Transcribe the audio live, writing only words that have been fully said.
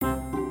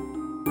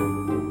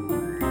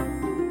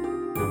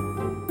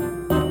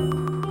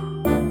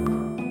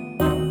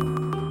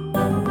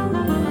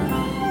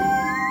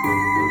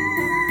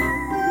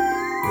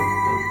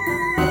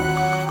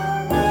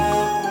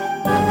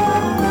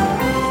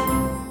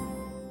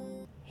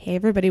Hey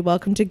everybody,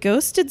 welcome to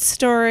Ghosted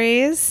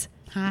Stories.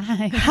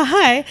 Hi.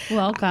 Hi.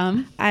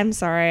 Welcome. I'm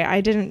sorry,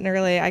 I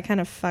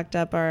kind of fucked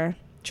up our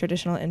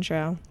traditional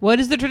intro. What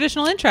is the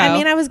traditional intro? I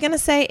mean, I was going to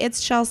say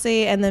it's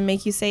Chelsea and then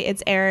make you say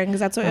it's Aaron because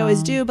that's what we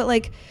always do. But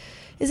like,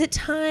 is it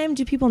time?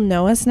 Do people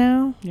know us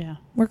now? Yeah.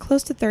 We're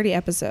close to 30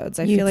 episodes.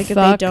 I You feel like if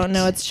they don't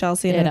know it's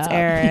Chelsea and it's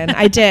Aaron.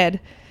 I did.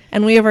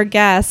 And we have our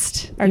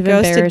guest, our You've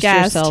ghosted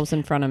guest. yourselves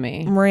in front of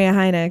me. Maria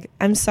Heinegg.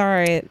 I'm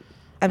sorry.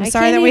 I'm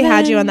sorry that we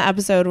had you on the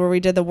episode where we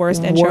did the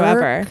worst intro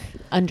ever.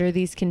 Under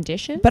these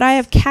conditions. But I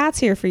have cats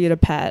here for you to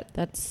pet.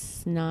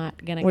 That's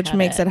not going to which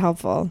makes it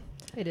helpful.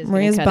 It is.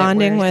 Maria's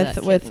bonding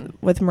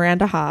with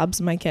Miranda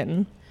Hobbs, my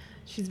kitten.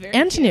 She's very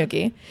and cute.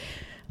 Tanuki.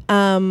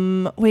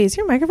 Wait, is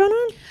your microphone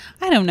on?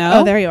 I don't know.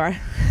 Oh, there you are.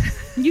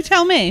 You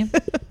tell me.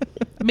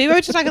 Maybe I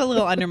was just talking a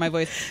little under my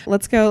voice.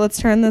 Let's go. Let's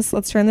turn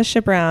this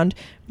ship around.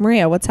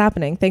 Maria, what's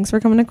happening? Thanks for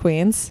coming to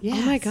Queens. Yes.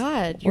 Oh my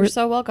God. You're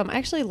so welcome. I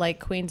actually like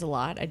Queens a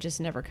lot. I just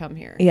never come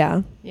here.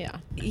 Yeah. Yeah.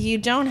 You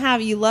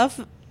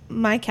love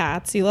my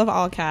cats. You love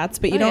all cats,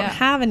 but you don't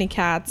have any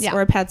cats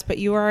or pets, but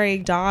you are a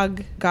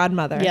dog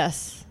godmother.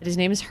 Yes. His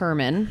name is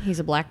Herman. He's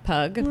a black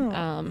pug.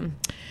 Oh.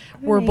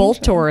 We're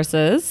both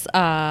Tauruses.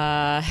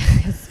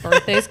 His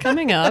birthday's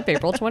coming up,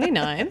 April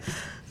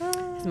 29th.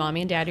 His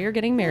mommy and daddy are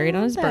getting married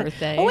on his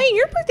birthday. Oh, wait,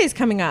 your birthday's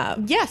coming up.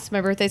 Yes, my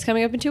birthday's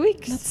coming up in 2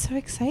 weeks. That's so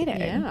exciting.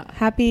 Yeah.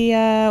 Happy,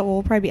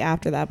 we'll probably be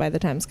after that by the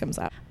time this comes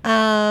out.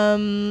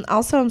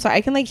 Also, I'm sorry,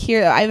 I can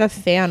hear, I have a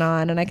fan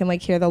on and I can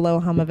hear the low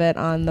hum of it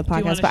on the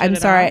podcast, but I'm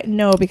sorry.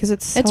 No, because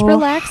it's so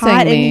relaxing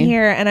hot in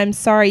here and I'm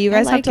sorry. You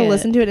guys have to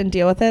listen to it and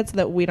deal with it so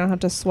that we don't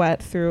have to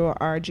sweat through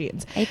our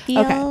jeans. I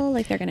feel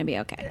like they're going to be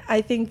okay.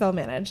 I think they'll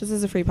manage. This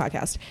is a free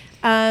podcast.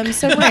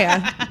 So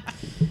Maria,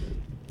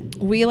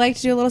 we like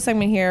to do a little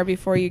segment here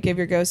before you give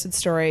your ghosted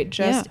story,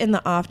 just in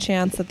the off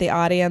chance that the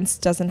audience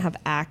doesn't have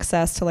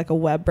access to like a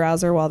web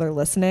browser while they're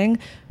listening.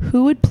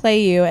 Who would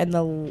play you in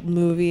the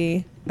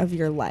movie of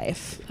your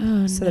life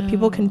that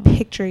people can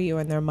picture you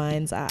in their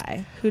mind's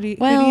eye? Who do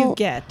you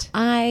get?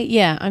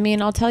 I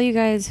mean, I'll tell you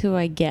guys who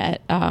I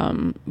get,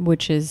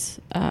 which is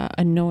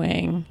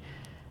annoying.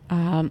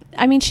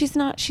 I mean, she's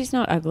not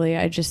ugly.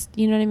 I just,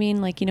 you know what I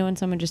mean? Like, you know, when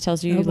someone just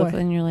tells you look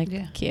and you're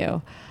like,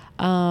 cute.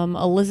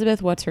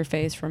 Elizabeth, what's her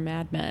face from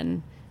Mad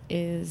Men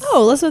is...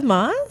 Oh, Elizabeth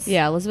Moss?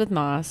 Yeah, Elizabeth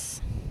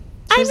Moss.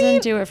 She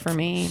doesn't do it for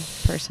me,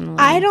 personally.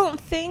 I don't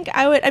think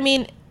I would... I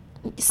mean,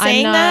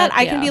 saying that,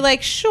 I can be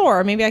like,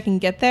 sure, maybe I can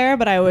get there,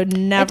 but I would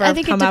never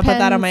come up with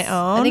that on my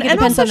own. I think it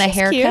depends on the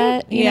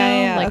haircut. You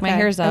know? Like, my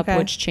hair's up, okay.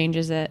 which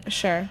changes it.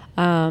 Sure.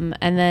 And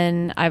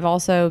then I've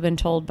also been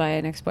told by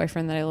an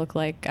ex-boyfriend that I look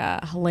like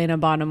Helena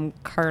Bonham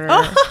Carter.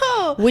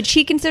 Oh! Which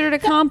he considered a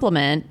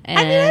compliment. And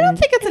I mean, I don't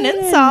think it's an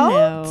insult.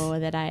 I know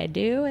that I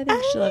do. I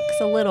think she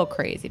looks a little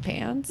crazy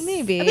pants.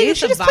 Maybe. I think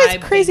she just plays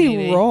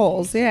crazy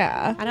roles.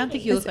 Yeah. I don't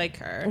think you look like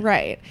her.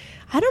 Right.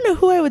 I don't know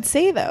who I would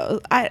say though.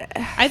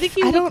 I think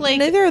you look like...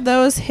 Neither of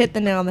those hit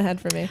the nail on the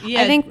head for me.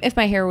 Yeah. I think if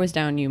my hair was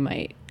down, you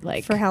might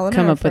like for Helena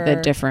come up with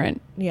a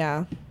different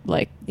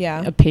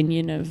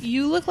opinion of...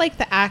 You look like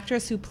the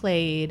actress who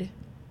played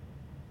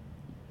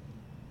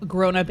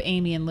grown-up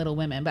Amy in Little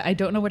Women, but I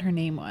don't know what her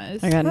name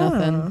was. I got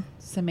nothing.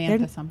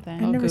 Samantha something.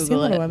 I've never seen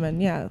Little Women.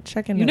 Yeah,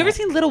 check in. You've never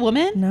seen Little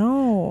Woman?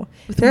 No.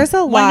 There's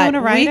a lot.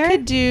 We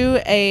could do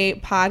a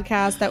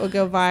podcast that would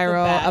go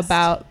viral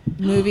about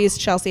movies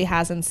Chelsea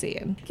hasn't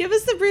seen. Give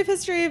us the brief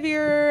history of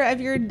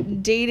your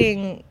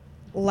dating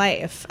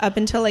life up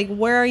until like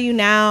where are you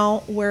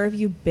now? Where have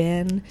you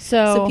been?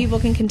 So people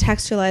can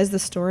contextualize the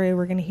story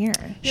we're going to hear.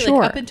 Yeah,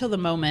 sure. Like up until the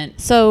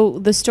moment. So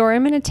the story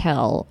I'm going to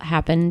tell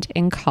happened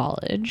in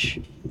college.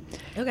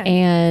 Okay.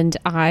 And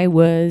I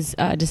was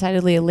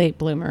decidedly a late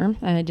bloomer.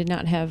 I did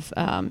not have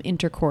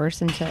intercourse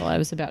until I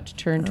was about to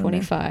turn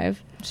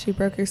 25. She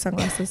broke your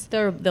sunglasses.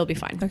 They'll be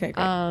fine. Okay,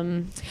 great.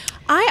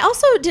 I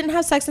also didn't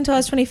have sex until I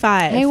was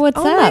 25. Hey, what's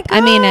up?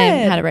 I mean, I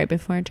had it right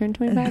before I turned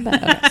 25.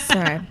 But okay.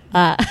 Sorry.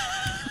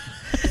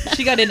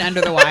 She got in under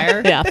the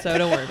wire. Yeah, so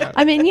don't worry about it.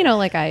 I mean, you know,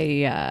 like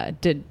I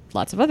did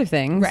lots of other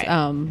things. Right.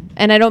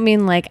 And I don't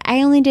mean like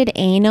I only did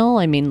anal.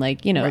 I mean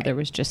like, you know, there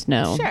was just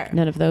none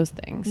of those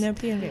things. No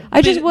P&V.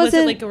 I just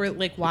wasn't... Was it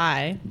like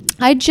why?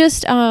 I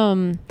just...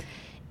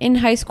 in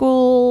high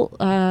school,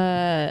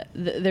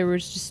 there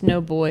was just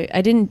no boy.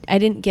 I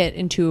didn't get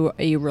into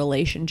a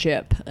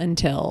relationship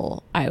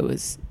until I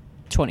was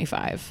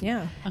 25.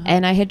 Yeah. Uh-huh.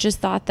 And I had just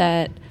thought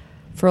that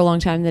for a long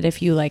time that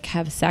if you like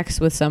have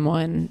sex with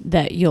someone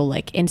that you'll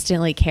like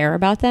instantly care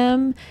about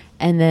them,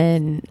 and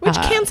then which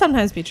can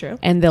sometimes be true,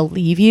 and they'll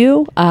leave you,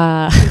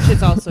 which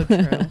is also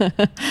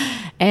true.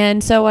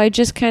 And so I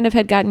just kind of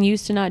had gotten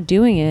used to not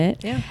doing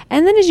it. Yeah.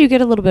 And then as you get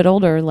a little bit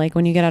older, like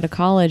when you get out of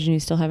college and you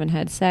still haven't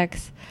had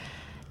sex,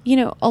 you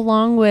know,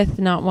 along with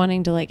not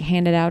wanting to like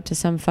hand it out to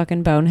some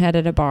fucking bonehead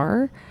at a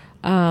bar,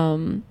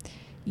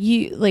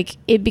 you like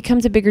it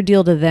becomes a bigger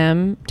deal to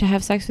them to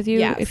have sex with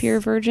you if you're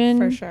a virgin,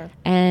 for sure.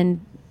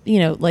 And you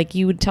know, like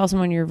you would tell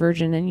someone you're a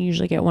virgin and you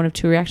usually get one of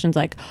two reactions,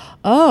 like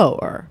oh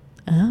or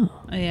oh,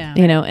 yeah,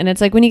 you know. And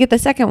it's like when you get the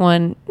second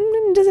one,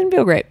 doesn't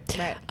feel great.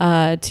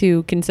 Right.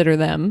 To consider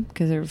them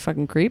because they're a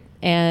fucking creep.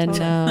 And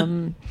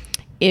Totally.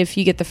 if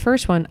you get the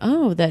first one,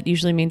 that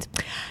usually means,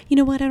 you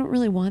know what, I don't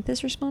really want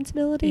this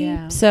responsibility.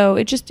 Yeah. So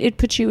it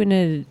puts you in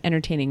an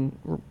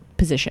entertaining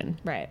position.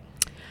 Right.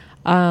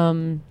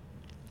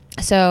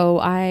 So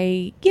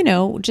I,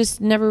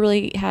 just never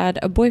really had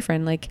a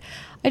boyfriend. Like,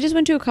 I just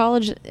went to a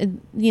college,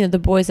 the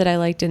boys that I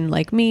liked didn't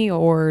like me,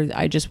 or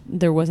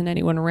there wasn't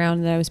anyone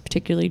around that I was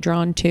particularly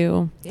drawn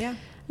to. Yeah.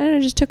 And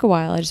it just took a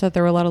while. I just thought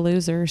there were a lot of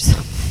losers.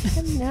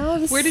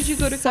 Where did you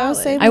go to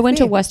college? I went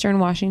to Western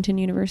Washington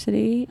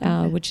University,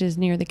 which is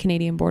near the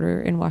Canadian border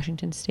in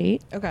Washington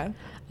State. Okay.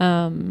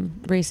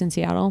 Raised in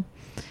Seattle.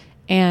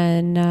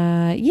 And,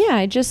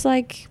 I just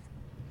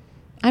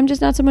I'm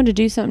just not someone to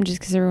do something just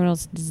because everyone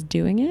else is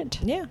doing it.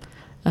 Yeah.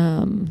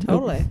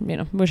 Totally.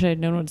 Wish I had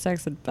known what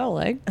sex had felt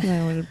like.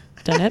 I would have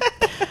done it.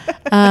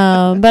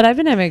 But I've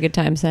been having a good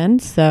time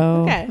since.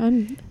 So,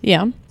 okay.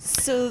 Yeah.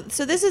 So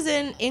this is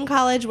in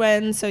college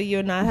when, so you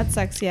had not had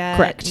sex yet.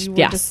 Correct. You were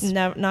Yes. just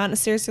not in a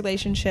serious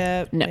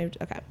relationship. No. Maybe,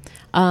 okay.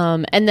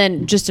 And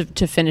then just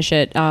to finish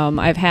it,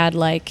 I've had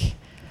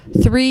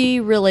 3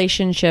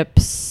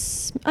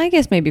 relationships, I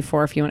guess maybe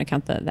 4 if you want to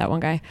count that one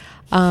guy.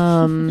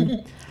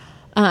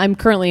 I'm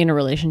currently in a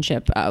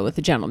relationship with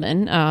a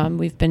gentleman.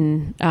 We've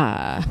been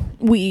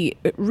we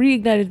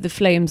reignited the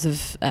flames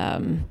of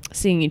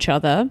seeing each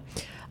other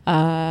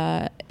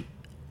a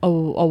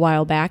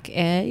while back,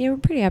 and we're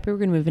pretty happy. We're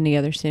going to move in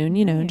together soon.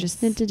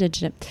 Nice.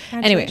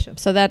 Anyway,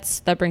 so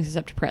that brings us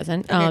up to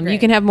present. Okay, great. You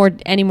can have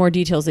any more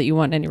details that you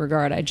want in any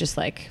regard. I just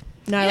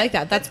No, I like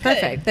that. That's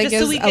perfect. That Just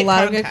gives so we a get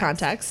lot of good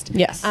context.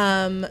 context.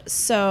 yes.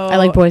 So I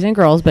like boys and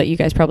girls, but you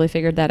guys probably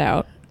figured that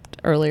out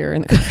earlier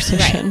in the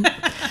conversation.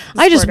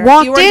 I just Sporter.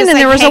 walked You were in just, and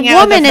there was a hanging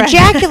out with woman a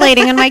friend.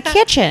 ejaculating in my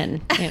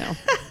kitchen.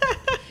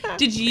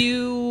 Did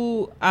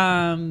you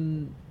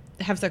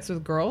have sex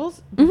with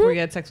girls before you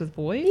had sex with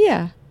boys?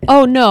 Yeah.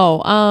 Oh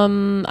no.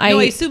 I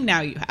assume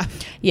now you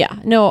have. Yeah.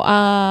 No.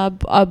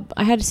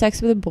 I had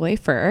sex with a boy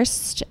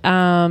first.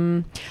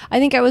 I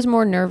think I was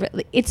more nervous.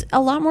 It's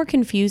a lot more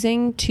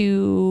confusing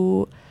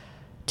to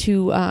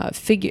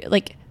figure.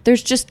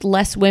 There's just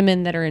less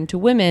women that are into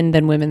women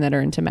than women that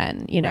are into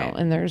men. Right.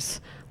 And there's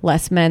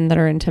less men that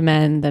are into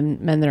men than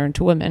men that are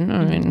into women.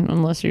 I mean,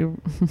 unless you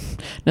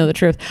know the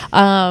truth.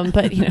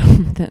 But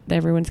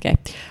everyone's gay.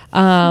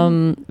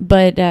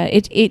 But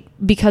it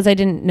because I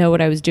didn't know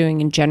what I was doing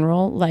in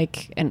general,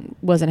 and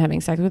wasn't having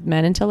sex with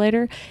men until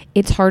later.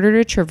 It's harder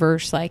to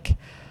traverse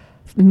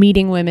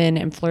meeting women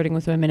and flirting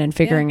with women and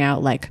figuring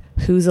out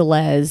who's a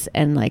les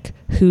and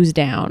who's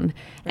down. Right.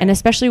 And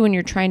especially when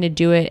you're trying to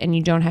do it and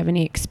you don't have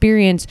any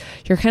experience,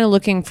 you're kind of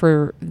looking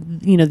for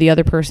the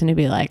other person to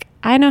be like,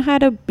 I know how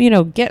to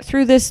get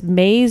through this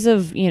maze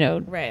of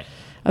right.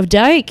 of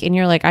dyke, and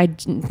you're like, I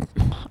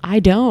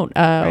don't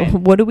Right.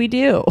 what do we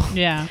do?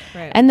 Yeah.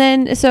 Right. And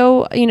then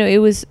so it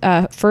was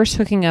first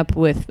hooking up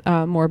with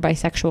more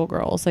bisexual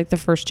girls. The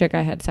first chick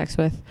I had sex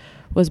with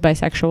was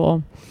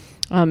bisexual.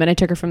 And I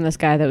took her from this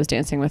guy that was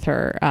dancing with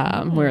her.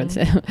 Where it's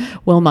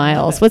Will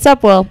Miles. What's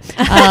up, Will?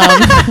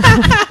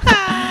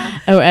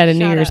 At a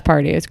New Year's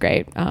party. It was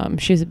great.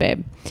 She's a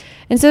babe.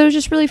 And so it was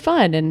just really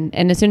fun.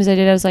 And as soon as I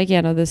did, I was like,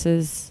 yeah, no,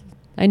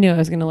 I knew I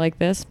was going to like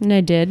this. And I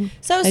did.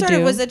 So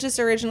was it just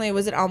originally,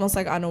 was it almost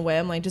on a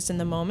whim, just in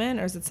the moment?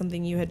 Or is it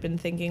something you had been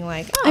thinking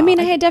I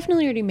had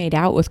definitely already made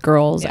out with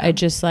girls. Yeah. I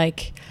just I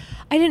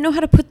didn't know how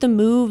to put the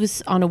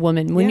moves on a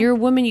woman. When you're a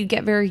woman, you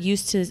get very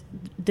used to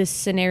this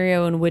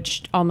scenario in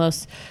which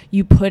almost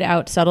you put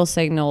out subtle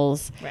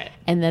signals, right.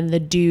 and then the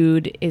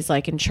dude is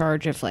in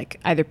charge of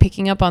either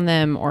picking up on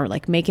them or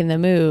making the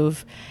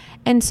move.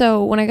 And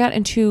so when I got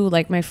into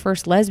my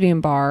first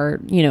lesbian bar,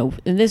 and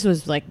this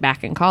was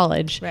back in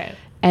college, right.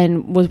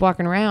 and was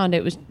walking around,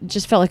 it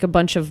just felt like a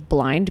bunch of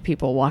blind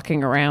people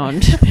walking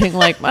around being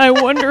like, I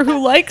wonder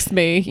who likes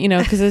me,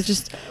 because it's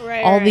just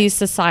all these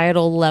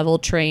societal level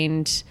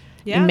trained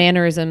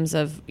mannerisms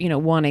of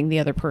wanting the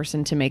other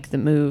person to make the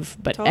move,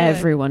 but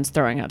everyone's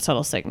throwing out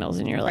subtle signals,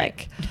 and you're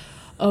like,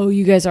 oh,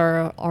 you guys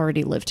are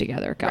already live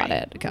together. Got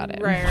it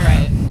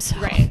Right. So,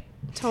 right.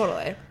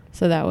 Totally.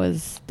 So that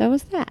was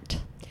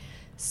that.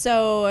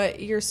 So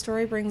your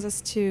story brings us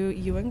to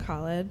you in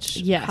college.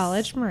 Yes.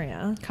 College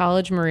Maria.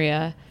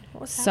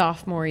 What was that?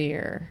 Sophomore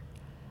year.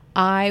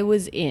 I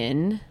was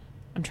I'm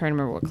trying to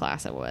remember what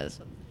class it was.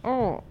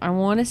 Oh, I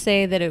want to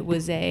say that it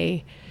was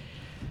a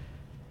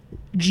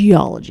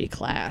geology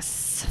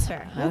class. That's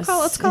fair. Let's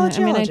call it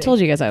geology. I mean, I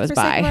told you guys I was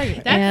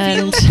bi. That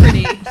feels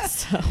pretty.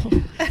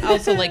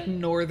 Also,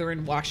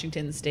 Northern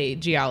Washington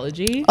State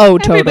geology. Oh,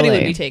 totally. Everybody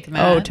would be taking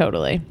that. Oh,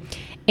 totally.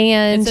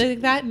 And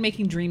it's that and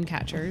making dream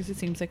catchers. It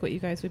seems like what you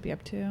guys would be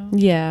up to.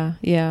 Yeah.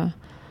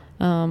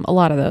 A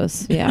lot of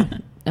those. Yeah.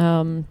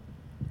 That's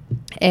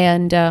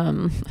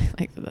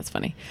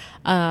funny.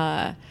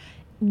 On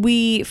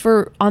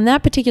that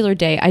particular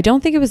day, I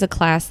don't think it was a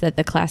class that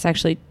the class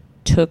actually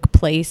took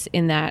place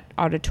in that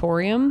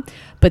auditorium,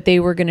 but they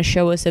were going to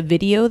show us a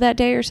video that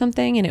day or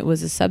something, and it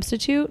was a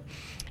substitute,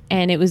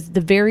 and it was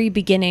the very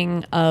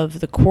beginning of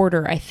the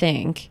quarter, I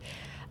think.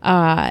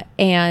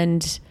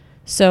 And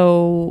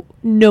So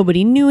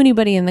nobody knew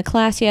anybody in the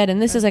class yet.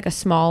 And this is like a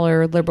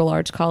smaller liberal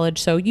arts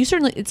college. So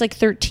it's like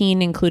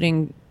 13,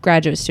 including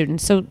graduate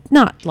students. So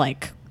not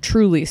like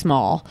truly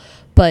small,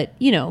 but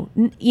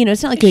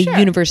it's not like a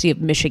University of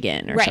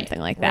Michigan or something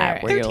like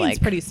that. Where 13's you're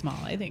like pretty small,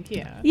 I think.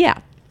 Yeah. Yeah.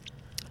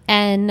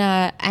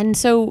 And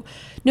so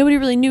nobody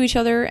really knew each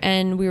other,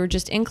 and we were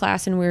just in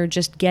class, and we were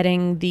just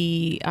getting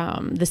the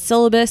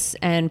syllabus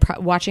and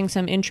watching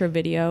some intro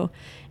video,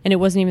 and it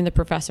wasn't even the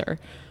professor.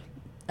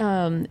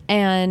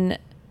 And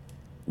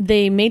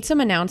they made some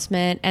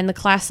announcement, and the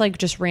class like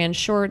just ran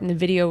short, and the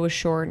video was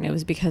short, and it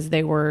was because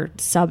they were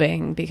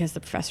subbing because the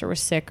professor was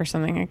sick or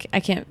something.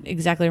 I can't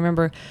exactly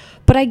remember,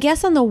 but I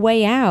guess on the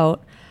way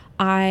out,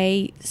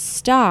 I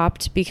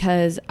stopped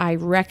because I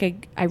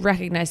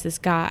recognized this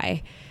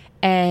guy.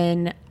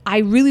 And I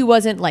really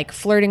wasn't like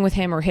flirting with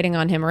him or hitting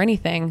on him or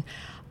anything.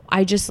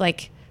 I just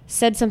like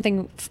said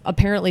something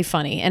apparently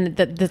funny. And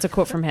that's a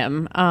quote from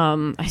him.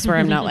 I swear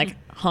I'm not like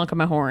honking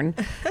my horn.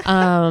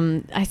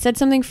 I said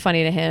something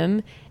funny to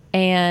him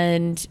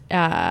and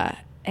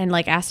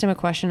like asked him a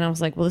question. I was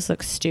like, well, this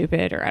looks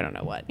stupid, or I don't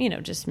know what,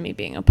 just me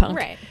being a punk.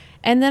 Right.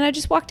 And then I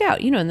just walked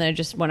out, and then I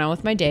just went on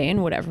with my day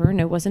and whatever, and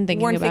I wasn't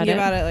thinking about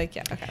it. Like,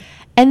 yeah, okay.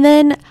 And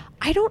then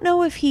I don't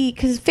know if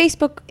because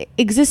Facebook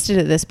existed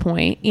at this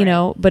point,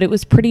 but it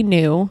was pretty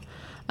new.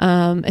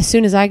 As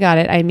soon as I got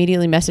it, I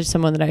immediately messaged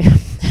someone that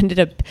I ended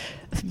up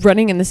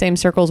running in the same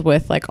circles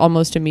with, like,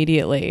 almost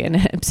immediately,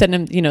 and sent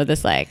him,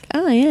 this like,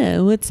 oh yeah,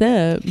 what's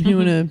up? You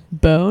want a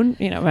bone?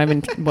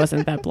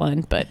 Wasn't that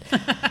blunt, but.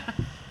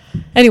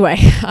 Anyway,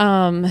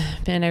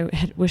 man,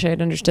 I wish I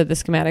had understood the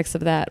schematics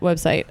of that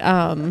website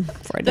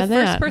before I done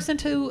that. The first person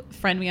to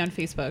friend me on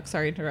Facebook,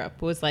 sorry to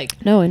interrupt, was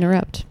like... No,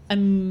 interrupt.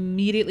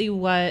 Immediately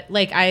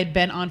I had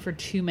been on for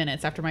 2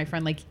 minutes after my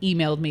friend, like,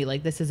 emailed me,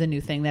 like, this is a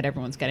new thing that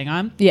everyone's getting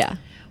on. Yeah.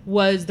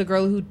 Was the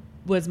girl who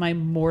was my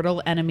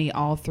mortal enemy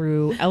all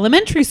through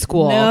elementary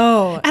school.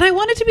 No. And I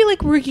wanted to be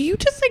like, were you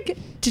just like...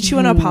 Did she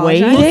want to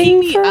apologize? Looking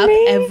me up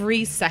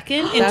every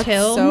second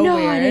until... so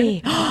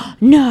naughty.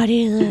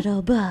 Naughty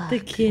little bug. The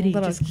kitty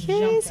just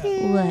jumped out.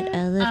 What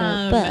a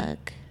little bug.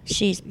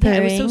 She's purring.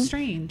 Yeah, it was so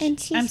strange. And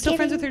I'm still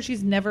friends with her.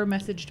 She's never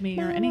messaged me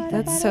or anything.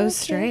 That's so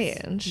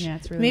strange. Yeah,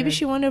 it's really Maybe weird.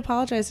 she wanted to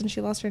apologize and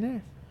she lost her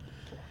nerve.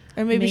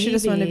 Or maybe she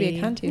just wanted to be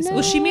a cunt. No,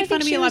 well, she made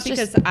fun of me a lot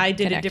because I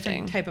did a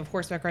different type of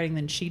horseback riding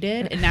than she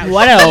did. And now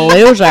what a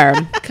loser.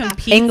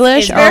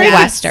 English or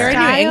Western?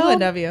 Very New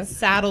England of you.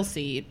 Saddle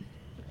seat.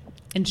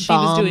 And she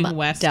was doing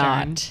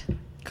Western.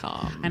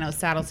 .com. I know,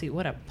 saddle seat.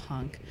 What a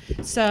punk.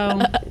 So.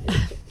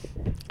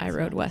 I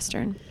rode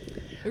Western.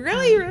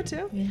 Really? You rode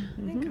too? Yeah.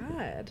 Oh my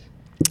God.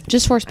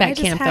 Just horseback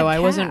camp, though. Cats. I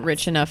wasn't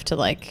rich enough to,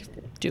 like,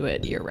 do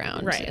it year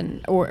round.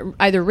 Right. Or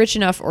either rich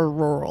enough or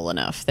rural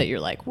enough that you're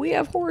like, we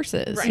have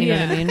horses. Right. You know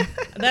what I mean?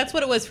 That's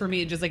what it was for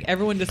me. Just like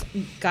everyone just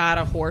got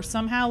a horse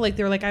somehow. Like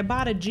they were like, I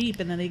bought a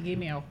Jeep and then they gave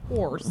me a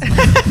horse.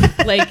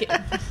 Like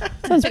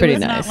sounds pretty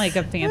nice. Not like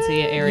a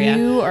fancy area.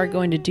 You are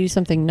going to do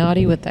something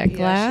naughty with that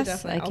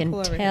glass. I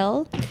can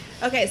tell.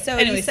 Okay, so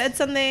you said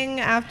something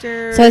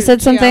after. So I said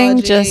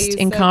something just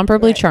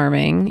incomparably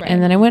charming, right.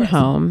 And then I went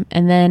home,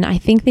 and then I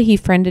think that he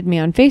friended me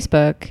on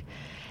Facebook,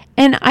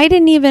 and I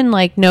didn't even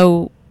like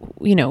know,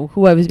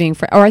 who I was being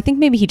or I think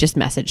maybe he just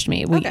messaged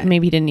me.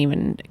 Maybe he didn't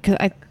even, because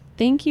I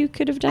think you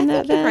could have done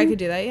that. Then I could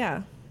do that.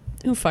 Yeah.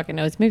 Who fucking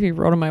knows? Maybe he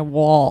wrote on my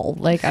wall.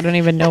 Like I don't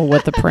even know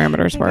what the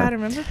parameters were. God, I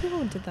remember people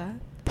who did that.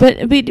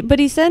 But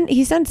he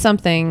sent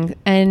something,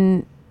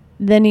 and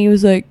then he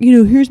was like,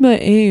 here's my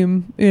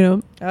aim,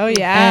 Oh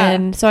yeah.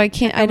 And so I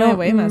don't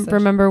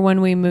remember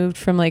when we moved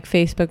from like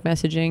Facebook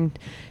messaging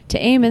to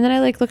AIM, and then I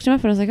like looked him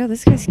up and I was like, oh,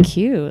 this guy's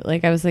cute.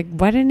 Like I was like,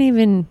 why didn't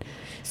even?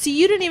 So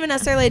you didn't even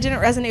necessarily, it didn't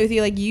resonate with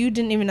you. Like you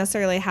didn't even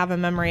necessarily have a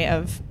memory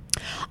of.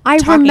 I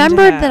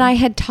remembered that I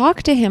had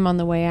talked to him on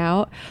the way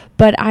out,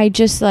 but I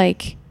just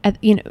like. It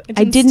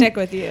didn't stick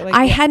with you.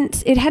 Like,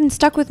 It hadn't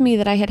stuck with me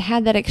that I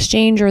had that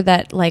exchange, or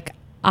that like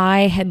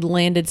I had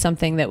landed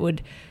something that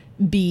would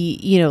be,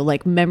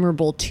 like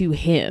memorable to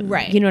him.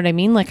 Right. You know what I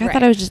mean? Like I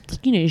thought I was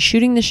just,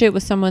 shooting the shit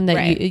with someone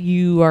that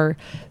you are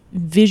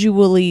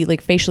visually,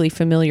 like facially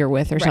familiar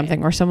with or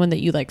something, or someone that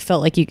you like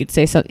felt like you could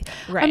say something.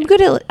 Right. I'm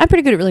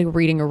pretty good at like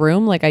reading a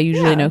room. Like I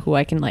usually know who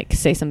I can like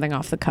say something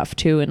off the cuff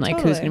to, and like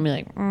who's going to be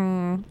like,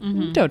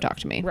 don't talk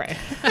to me. Right.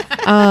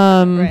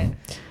 Right.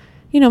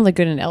 I'm like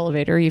good in an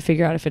elevator. You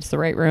figure out if it's the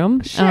right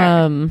room. Sure.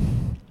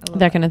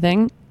 That kind of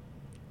thing.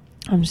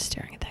 I'm just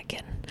staring at that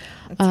kitten.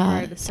 It's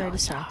hard. It's so very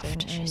distracting.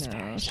 Soft. She's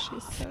very soft.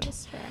 She's so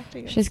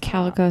distracting. She's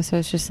calico, so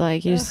it's just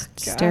like you just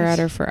stare at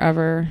her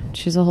forever.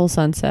 She's a whole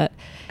sunset.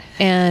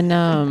 And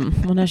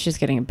well, now she's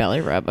getting a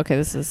belly rub. Okay,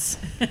 this is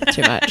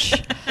too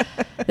much.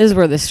 This is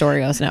where the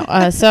story goes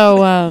now.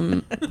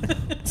 So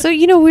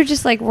we're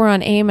just like, we're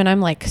on AIM, and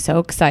I'm like so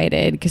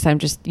excited because I'm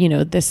just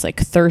this like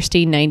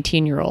thirsty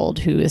 19-year-old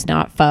who is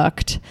not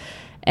fucked.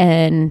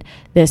 And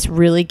this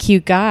really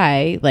cute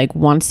guy like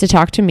wants to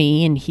talk to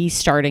me, and he's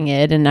starting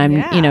it, and I'm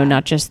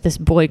not just this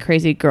boy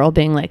crazy girl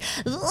being like,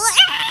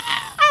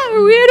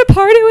 we're at a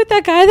party with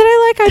that guy that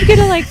I like. I'm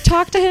gonna like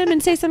talk to him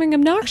and say something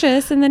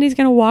obnoxious, and then he's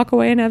gonna walk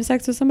away and have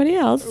sex with somebody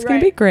else. It's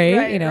gonna be great,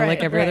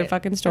 like every other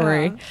fucking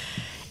story.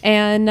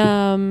 And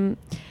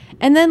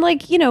then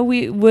like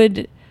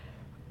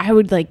I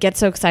would like get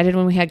so excited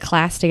when we had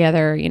class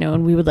together,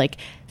 and we would like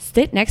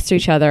sit next to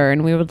each other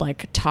and we would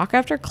like talk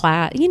after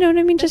class. You know what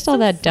I mean? Just all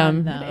that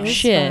dumb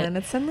shit. And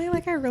it's suddenly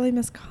like I really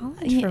miss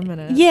college for a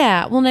minute.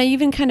 Yeah. Well, now you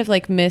even kind of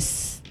like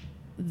miss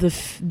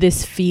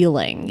this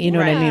feeling. You know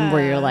what I mean?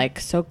 Where you're like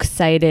so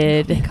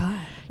excited. Oh my God.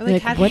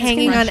 Like what's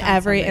hanging on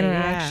every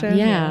interaction.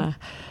 Yeah.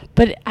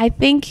 But I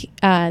think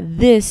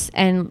this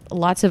and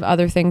lots of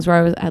other things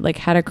where I like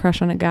had a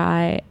crush on a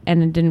guy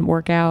and it didn't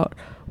work out,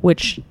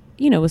 which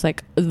was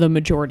like the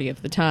majority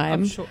of the time.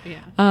 I'm sure, yeah.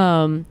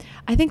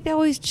 I think they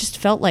always just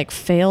felt like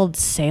failed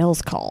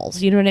sales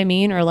calls. You know what I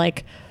mean? Or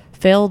like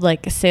failed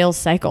like sales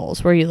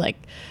cycles where you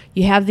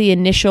have the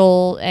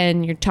initial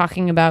and you're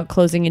talking about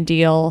closing a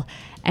deal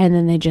and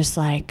then they just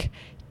like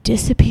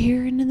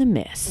disappear into the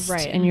mist.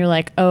 Right. And you're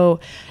like, oh.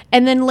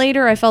 And then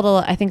later I felt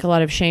I think a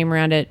lot of shame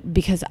around it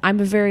because I'm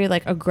a very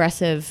like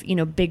aggressive,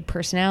 big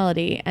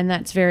personality, and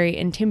that's very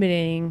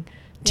intimidating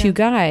to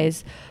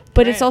guys.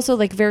 But it's also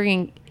like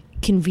very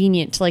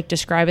convenient to like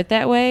describe it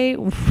that way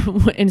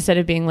instead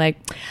of being like,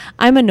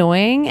 I'm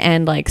annoying,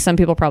 and like some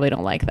people probably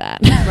don't like that.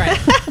 Right.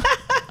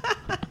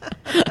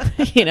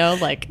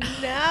 Like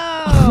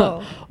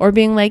no. Or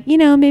being like,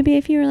 maybe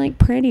if you were like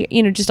pretty,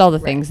 just all the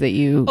things that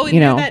you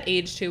you're that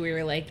age too where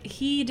you're like,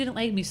 he didn't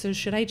like me, so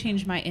should I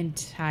change my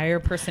entire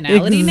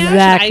personality now?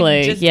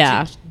 Exactly. Should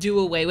I just do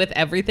away with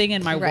everything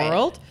in my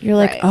world? You're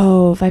like,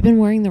 oh, if I've been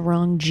wearing the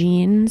wrong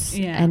jeans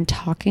and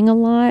talking a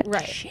lot,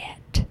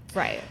 shit.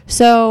 Right.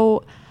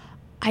 So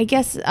I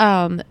guess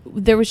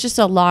there was just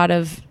a lot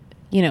of,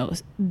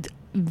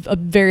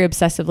 very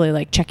obsessively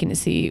like checking to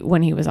see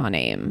when he was on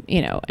AIM,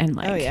 and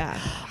like, oh yeah,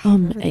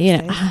 and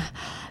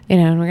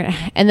we're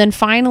gonna, and then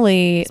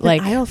finally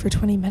like idle for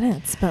 20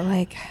 minutes, but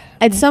like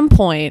at some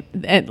point,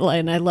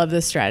 and I love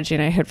this strategy,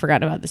 and I had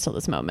forgotten about this till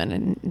this moment,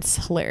 and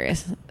it's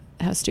hilarious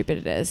how stupid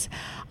it is.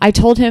 I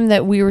told him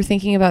that we were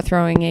thinking about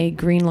throwing a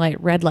green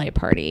light, red light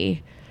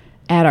party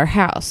at our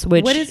house.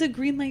 Which, what is a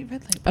green light,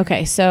 red light party?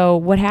 Okay, so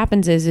what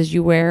happens is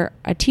you wear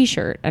a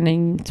t-shirt,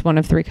 and it's one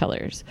of 3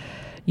 colors.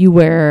 You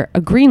wear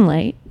a green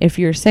light if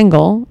you're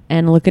single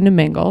and looking to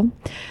mingle.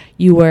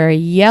 You wear a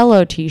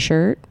yellow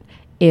t-shirt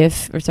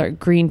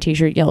green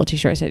t-shirt, yellow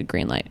t-shirt. I said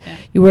green light. Yeah.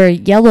 You wear a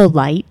yellow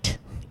light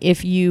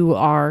if you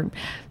are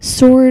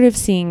sort of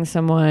seeing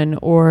someone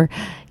or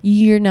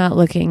you're not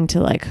looking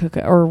to like hook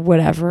or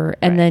whatever.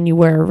 And then you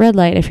wear a red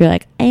light if you're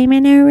like, I'm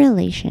in a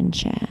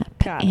relationship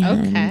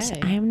and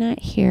I'm not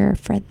here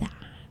for that.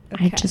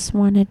 I just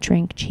want to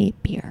drink cheap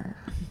beer.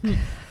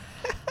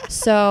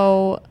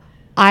 So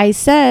I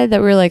said that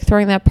we were like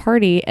throwing that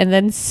party, and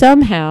then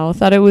somehow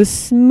thought it was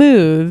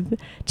smooth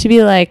to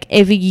be like,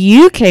 if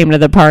you came to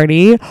the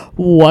party,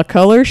 what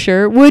color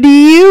shirt would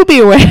you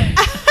be wearing?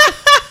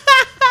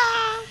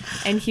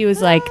 And he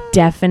was like,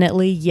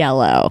 definitely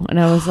yellow. And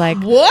I was like,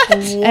 what?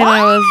 And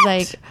I was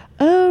like,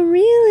 oh,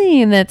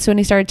 really? And that's when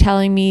he started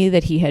telling me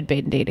that he had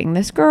been dating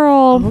this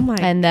girl. Oh my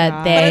and that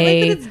God. they. But I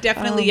like that it's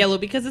definitely yellow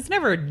because it's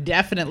never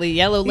definitely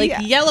yellow. Like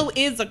yellow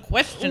is a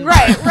question.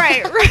 Right.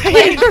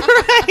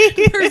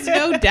 There's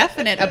no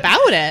definite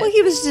about it. Well,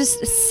 he was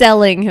just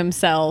selling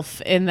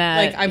himself in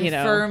that. Like I'm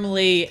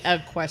firmly a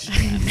question.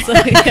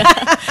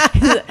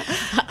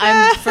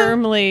 I'm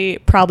firmly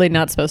probably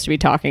not supposed to be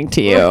talking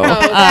to you.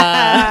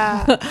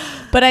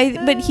 But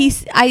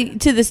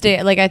to this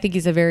day, like I think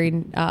he's a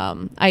very.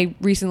 I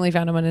recently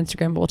found him on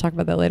Instagram, but we'll talk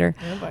about that later.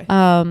 Oh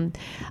boy.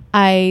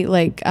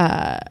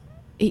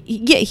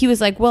 He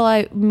was like, well,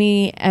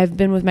 I've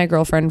been with my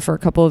girlfriend for a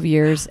couple of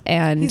years,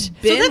 and so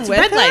that's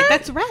red light.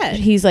 That's red.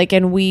 He's like,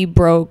 and we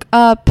broke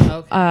up.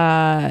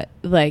 Okay.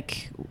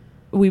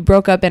 We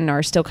broke up and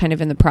are still kind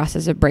of in the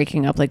process of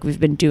breaking up. Like we've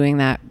been doing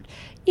that.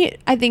 Yeah,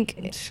 I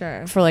think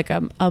for like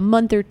a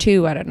month or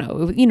 2. I don't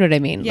know. You know what I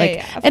mean?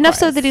 Enough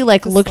so that he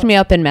like looked me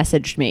up and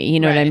messaged me. You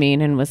know what I mean?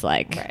 And was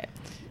like,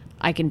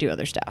 I can do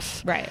other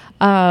stuff. Right.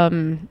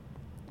 And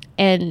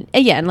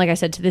like I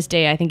said, to this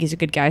day, I think he's a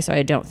good guy. So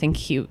I don't think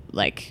he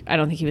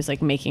was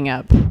like making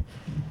up.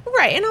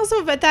 Right. And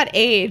also at that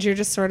age, you're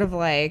just sort of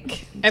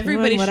like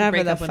everybody should whatever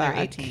break the up when fuck.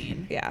 they're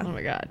 18. Yeah. Oh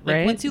my God. Like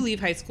right. Once you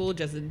leave high school,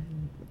 just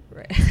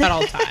cut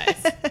all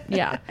ties.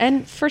 Yeah.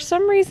 And for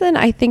some reason,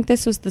 I think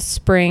this was the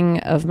spring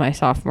of my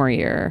sophomore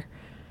year.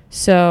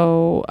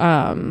 So,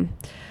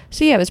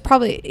 it was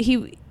probably,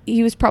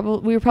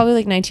 we were probably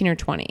like 19 or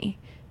 20.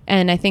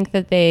 And I think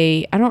that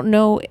I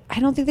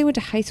don't think they went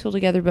to high school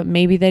together, but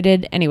maybe they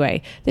did.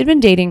 Anyway, they'd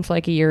been dating for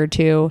like a year or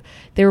 2.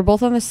 They were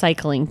both on the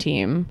cycling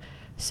team.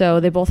 So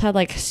they both had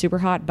like super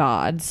hot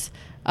bods.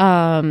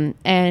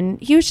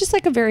 And he was just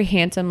like a very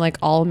handsome, like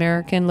all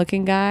American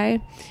looking guy.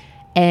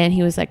 And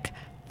he was like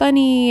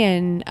funny,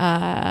 and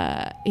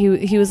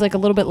he was like a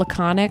little bit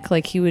laconic.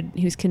 Like he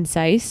was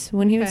concise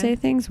when he would say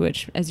things,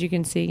 which as you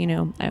can see,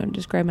 I would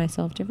describe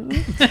myself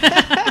differently.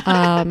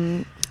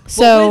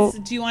 So,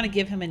 do you want to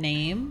give him a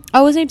name?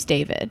 oh, his name's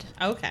David.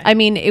 Okay. I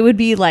mean, it would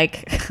be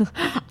like,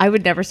 I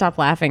would never stop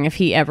laughing if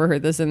he ever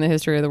heard this in the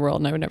history of the world,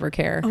 and I would never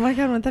care. Oh my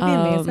God, wouldn't that be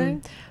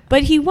amazing?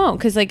 But he won't,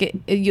 because like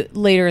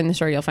later in the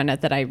story, you'll find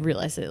out that I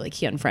realized that like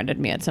he unfriended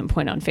me at some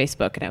point on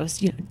Facebook, and I was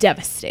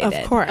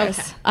devastated. Of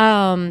course.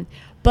 Okay.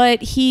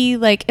 But he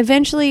like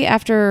eventually,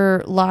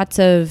 after lots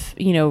of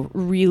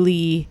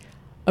really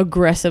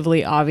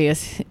aggressively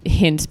obvious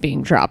hints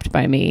being dropped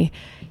by me,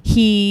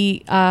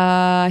 he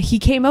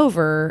came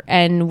over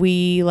and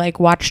we like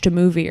watched a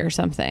movie or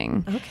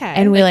something. Okay.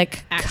 And we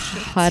like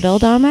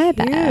cuddled on my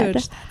bed.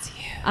 Huge. That's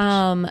huge.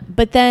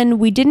 But then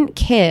we didn't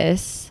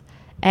kiss,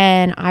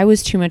 and I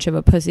was too much of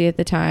a pussy at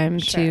the time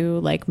to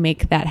like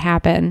make that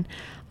happen.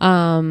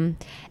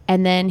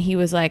 And then he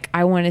was like,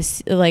 I want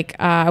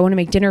to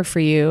make dinner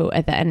for you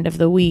at the end of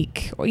the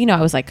week. Or,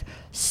 I was like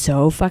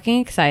so fucking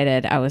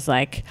excited. I was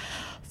like,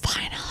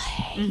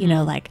 finally,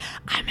 like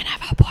I'm gonna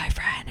have a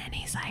boyfriend, and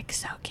he's like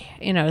so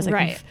cute. I was like,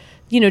 right.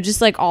 Just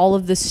like all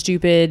of the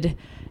stupid,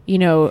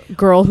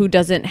 girl who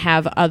doesn't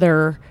have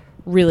other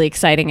really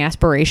exciting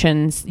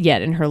aspirations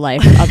yet in her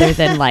life other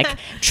than like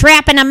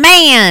trapping a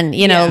man,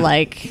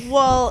 like.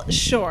 Well,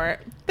 sure.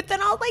 But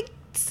then I'll like,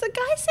 the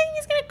guy saying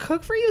he's going to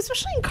cook for you,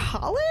 especially in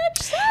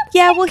college?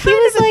 Yeah, well, he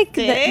was like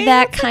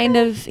that kind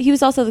of, he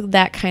was also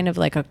that kind of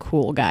like a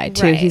cool guy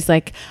too. Right. He's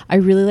like, I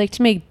really like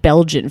to make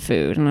Belgian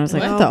food. And I was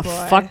like, what the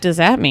fuck does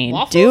that mean?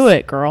 Waffles? Do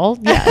it, girl.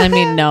 Yeah, I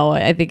mean, no,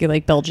 I think you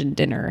like Belgian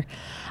dinner.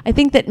 I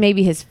think that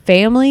maybe his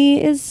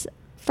family is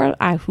from,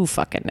 who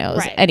fucking knows?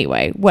 Right.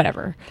 Anyway,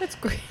 whatever. That's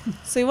great.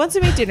 So he wants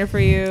to make dinner for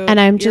you. And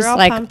I'm just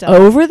like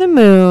over the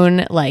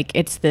moon. Like,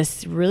 it's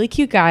this really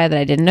cute guy that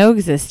I didn't know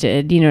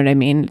existed. You know what I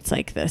mean? It's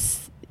like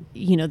this,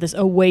 this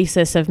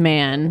oasis of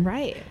man.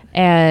 Right.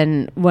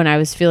 And when I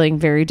was feeling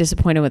very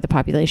disappointed with the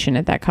population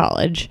at that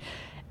college.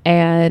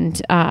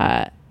 And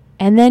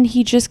then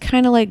he just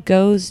kind of like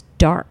goes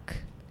dark.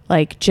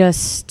 Like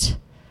just.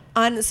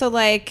 So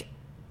like,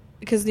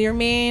 because your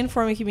main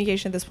form of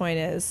communication at this point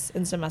is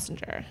instant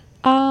messenger.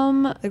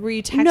 Like, were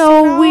you texting?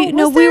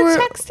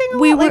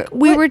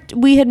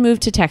 We had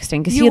moved to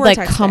texting because he had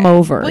like come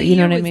over. What you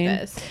know year what I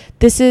mean?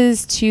 This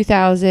is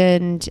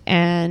 2000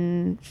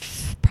 and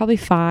probably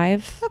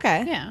 5.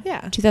 Okay.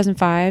 Yeah.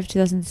 2005,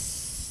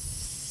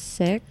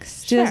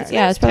 2006. Sure.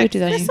 Yeah, it's probably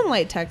 2000. There's some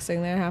light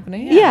texting there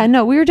happening. Yeah.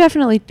 No, we had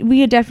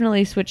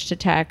definitely switched to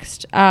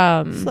text.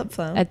 Flip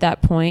phone at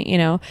that point,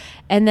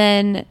 and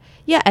then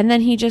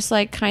he just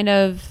like kind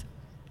of.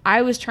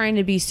 I was trying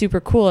to be super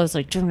cool. I was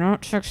like, do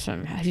not text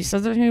him. He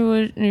said that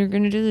you're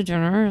going to do the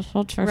dinner.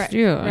 I'll text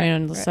you.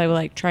 So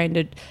like trying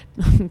to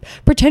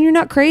pretend you're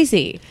not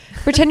crazy.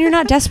 Pretend you're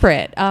not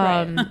desperate.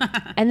 And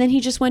then he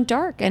just went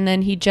dark. And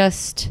then he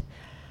just,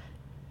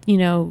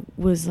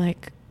 was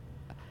like,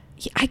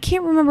 I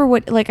can't remember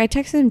what, like I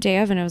texted him day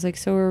of and I was like,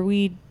 so are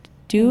we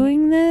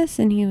doing this?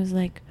 And he was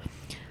like,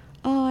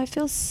 oh, I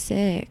feel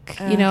sick,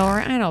 or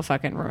I don't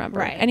fucking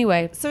remember. Right.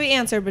 Anyway. So he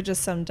answered, but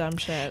just some dumb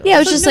shit. Yeah, it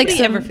was just like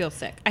ever feel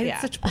sick. I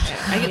get such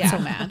bullshit. I get so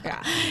mad.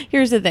 Yeah.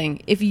 Here's the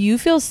thing. If you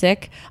feel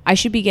sick, I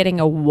should be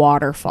getting a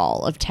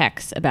waterfall of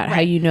texts about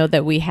how you know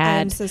that we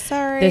had I'm so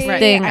sorry. this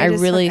thing. I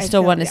really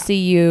still want to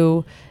see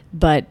you,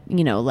 but,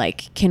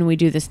 like, can we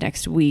do this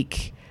next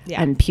week? Yeah.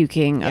 I'm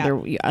puking.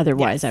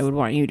 Otherwise, I would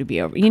want you to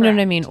be over. You know what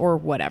I mean? Or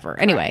whatever.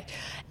 Correct. Anyway.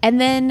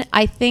 And then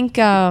I think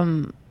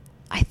the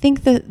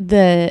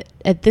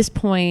at this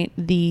point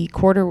the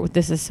quarter.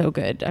 This is so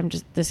good.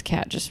 This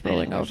cat just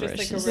rolling over.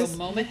 Just like a real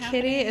moment.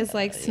 Kitty is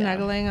like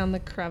snuggling on the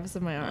crevice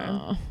of my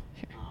arm.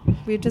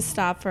 We just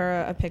stopped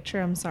for a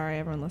picture. I'm sorry,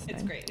 everyone listening.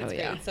 It's great. It's great.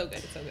 It's so good.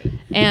 It's so good.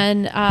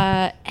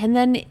 And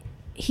then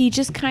he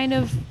just kind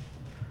of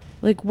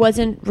like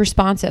wasn't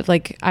responsive.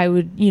 Like I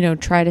would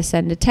try to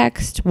send a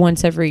text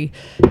once every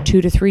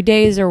 2 to 3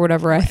 days or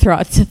whatever I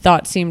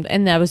thought seemed,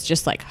 and that was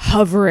just like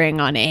hovering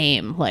on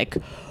aim. Like,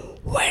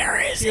 where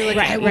is he?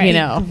 Like,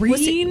 right.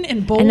 Green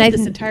and bold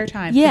this entire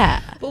time.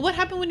 Yeah. But what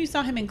happened when you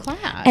saw him in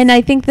class? And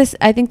I think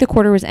the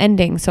quarter was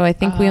ending, so I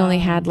think we only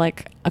had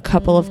like a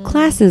couple of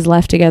classes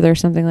left together or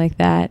something like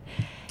that.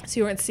 So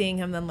you weren't seeing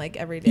him then like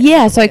every day.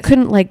 Yeah, so I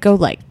couldn't like go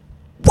like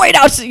wait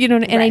out,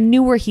 and I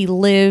knew where he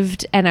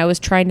lived, and I was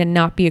trying to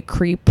not be a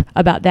creep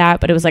about that,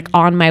 but it was like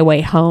on my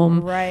way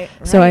home. Right.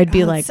 So I'd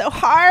be like, it's so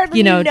hard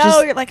when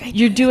you're like,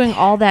 you're doing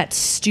all that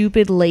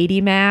stupid lady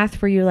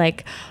math where you're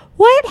like,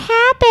 what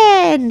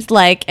happened?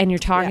 Like, and you're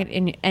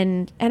talking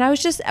and I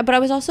was just, but I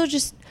was also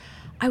just,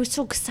 I was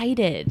so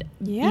excited,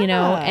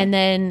 and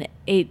then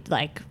it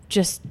like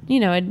just,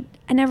 I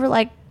never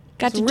like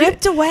got to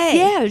ripped away.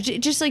 Yeah.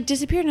 Just like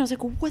disappeared. And I was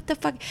like, what the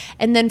fuck?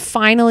 And then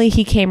finally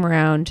he came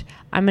around.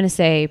 I'm going to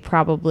say it was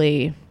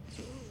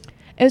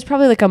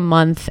probably like a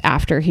month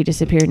after he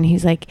disappeared. And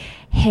he's like,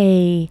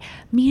 hey,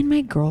 me and my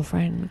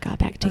girlfriend got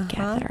back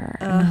together.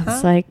 And I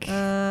was like,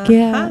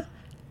 yeah.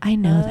 I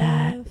know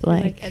that.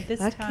 Like at this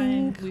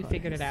time, we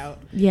figured it out.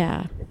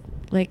 Yeah.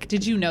 Like,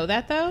 did you know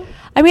that though?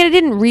 I mean, I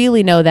didn't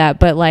really know that,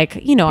 but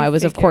like, I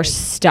was of course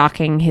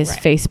stalking his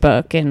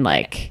Facebook and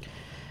like,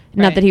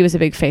 not that he was a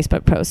big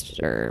Facebook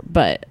poster,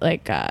 but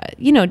like,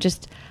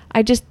 just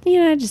I just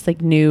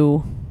like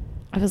knew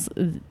I was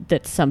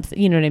that something,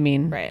 you know what I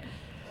mean? Right.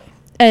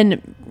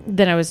 And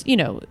then I was,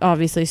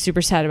 obviously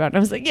super sad about it. I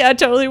was like, yeah,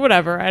 totally,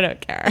 whatever. I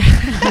don't care.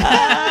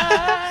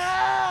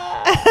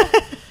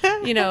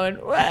 And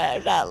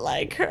I'm not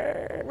like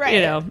her.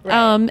 Right.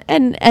 Right.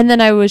 And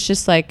then I was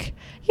just like,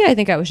 yeah, I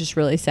think I was just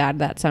really sad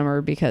that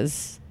summer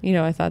because,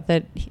 I thought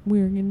that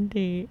we were going to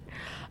date.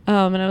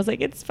 And I was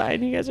like, it's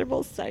fine. You guys are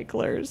both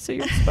cyclers, so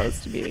you're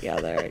supposed to be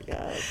together. I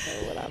guess, so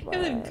whatever.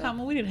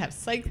 We didn't have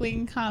cycling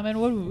in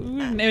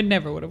common. It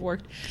never would have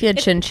worked. He had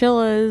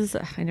chinchillas.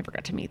 I never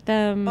got to meet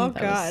them. Oh,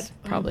 that God. was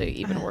probably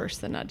even worse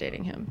than not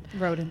dating him.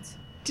 Rodents.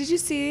 Did you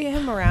see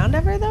him around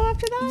ever, though,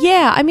 after that?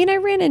 Yeah. I mean, I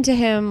ran into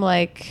him,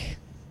 like,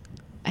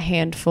 a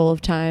handful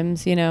of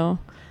times,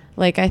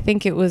 Like, I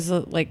think it was,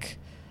 like,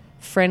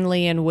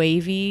 friendly and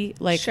wavy,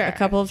 like, Sure. a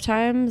couple of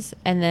times.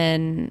 And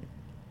then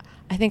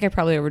I think I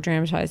probably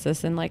over-dramatized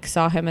this and, like,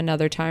 saw him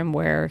another time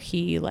where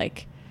he,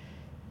 like,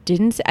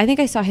 I think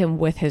I saw him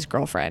with his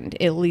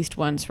girlfriend at least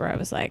once where I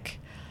was like,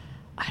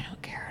 I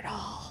don't care at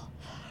all.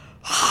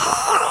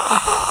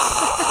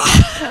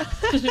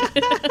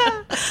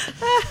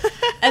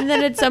 And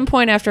then at some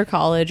point after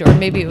college, or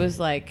maybe it was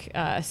like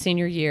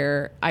senior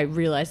year, I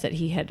realized that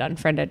he had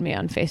unfriended me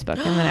on Facebook.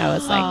 And then I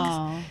was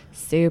like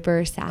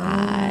super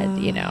sad,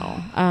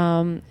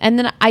 And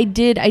then I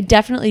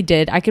definitely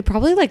did. I could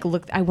probably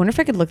I wonder if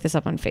I could look this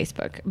up on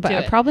Facebook,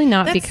 but probably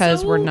not. That's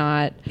because we're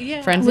not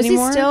friends anymore. Was he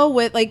still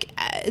with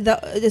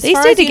they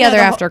stayed together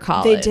after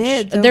college.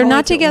 They did. They're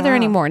not together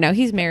anymore. Now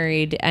he's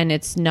married and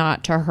it's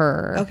not to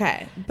her.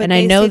 Okay. But and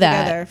I know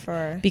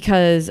that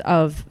because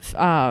of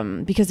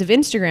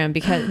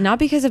Instagram, not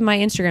because of my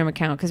Instagram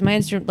account, because my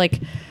Instagram,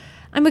 like,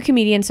 I'm a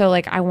comedian, so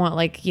like I want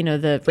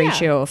the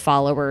ratio of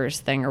followers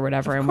thing or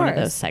whatever. I'm one of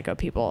those psycho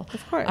people.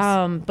 Of course.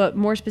 But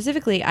more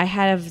specifically, I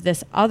have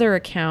this other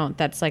account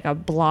that's like a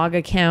blog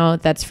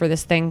account that's for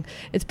this thing.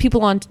 It's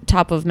people on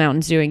top of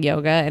mountains doing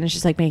yoga, and it's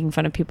just like making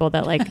fun of people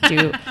that like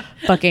do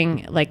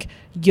fucking like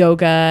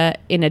yoga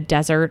in a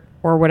desert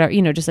or whatever,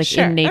 just like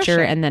in nature,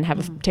 and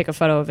then take a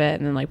photo of it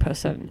and then like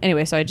post it.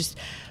 Anyway, so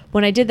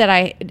when I did that,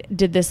 I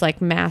did this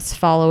like mass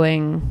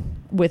following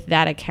with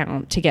that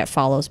account to get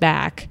follows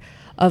back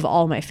of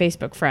all my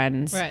Facebook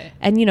friends. Right.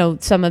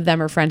 And, some of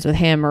them are friends with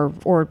him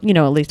or at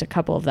least a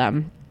couple of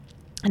them.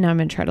 And now I'm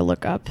going to try to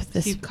look up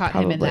this. You caught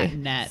him in that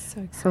net.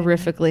 So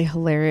horrifically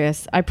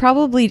hilarious. I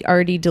probably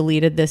already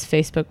deleted this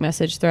Facebook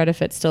message thread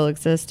if it still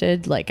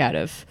existed, like out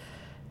of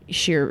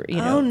sheer,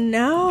 oh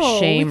no,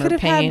 shame or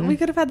pain. We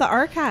could have had the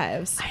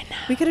archives. I know.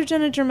 We could have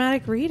done a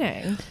dramatic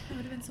reading.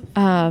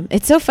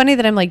 It's so funny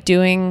that I'm like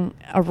doing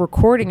a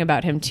recording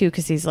about him too,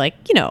 because he's like,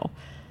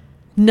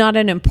 not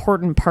an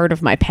important part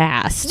of my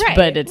past,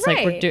 but it's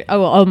like we're doing.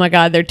 Oh my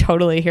God, they're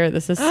totally here.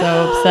 This is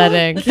so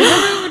upsetting.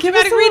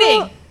 Dramatic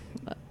reading.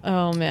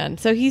 Oh man,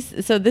 so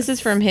this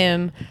is from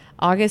him,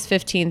 August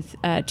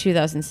 15th,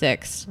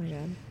 2006. Oh my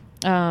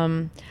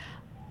God.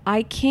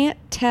 I can't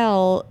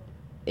tell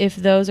if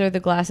those are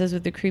the glasses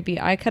with the creepy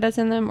eye cutouts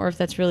in them, or if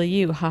that's really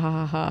you. Ha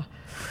ha ha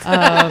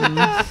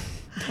ha.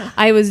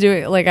 I was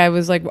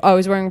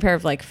wearing a pair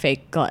of like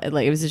fake it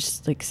was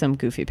just like some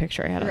goofy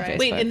picture I had on Facebook.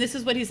 Wait, and this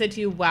is what he said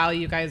to you while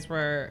you guys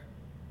were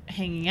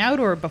hanging out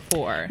or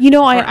before?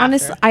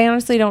 I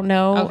honestly don't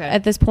know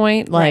at this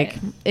point. Like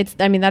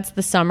that's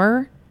the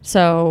summer.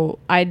 So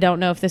I don't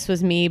know if this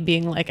was me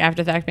being like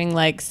after the fact being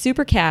like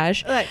super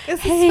cash. Like,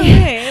 this is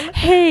fine.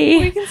 Hey.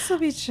 We can still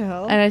be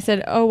chill. And I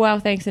said, oh wow,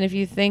 thanks. And if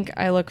you think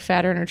I look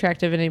fatter and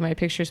attractive in any of my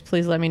pictures,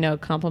 please let me know.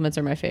 Compliments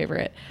are my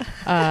favorite.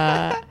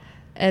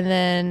 And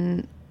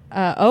then,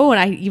 and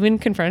I even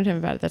confronted him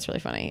about it. That's really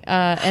funny.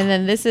 And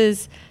then this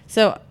is,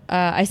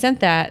 I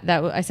sent that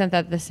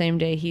the same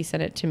day he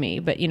sent it to me,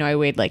 but I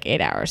waited like 8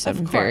 hours. So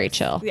I'm very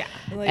chill. Yeah.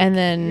 Like, and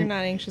then you're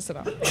not anxious at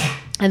all.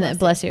 And then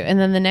bless you. And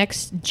then the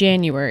next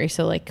January,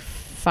 so like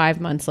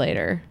 5 months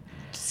later,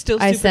 still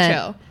super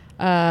chill.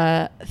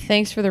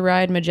 Thanks for the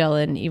ride,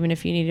 Magellan, even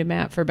if you need a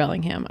map for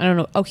Bellingham. I don't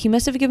know. Oh, he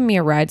must have given me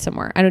a ride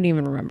somewhere. I don't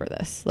even remember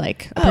this.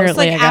 Like,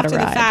 apparently I got a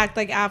ride. After the fact,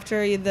 like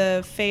after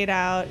the fade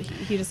out,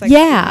 he just like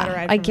got a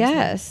ride I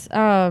guess.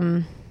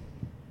 And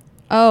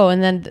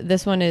then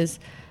this one is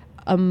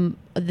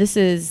this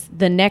is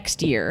the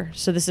next year.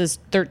 So this is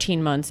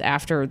 13 months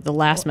after the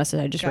last message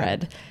I just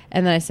read.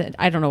 And then I said,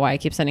 I don't know why I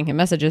keep sending him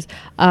messages.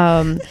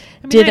 I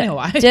know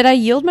why. Did I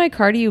yield my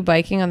car to you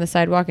biking on the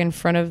sidewalk in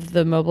front of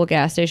the mobile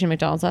gas station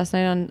McDonald's last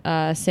night on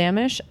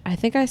Samish? I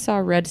think I saw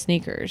red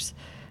sneakers.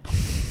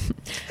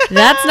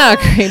 That's not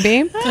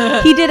creepy.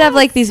 He did have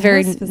like these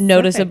very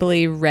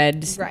noticeably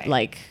red,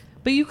 like,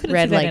 but you could have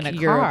red, seen like that in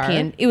a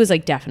European. Car. It was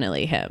like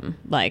definitely him.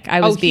 Like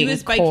I was being he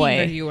was coy. Biking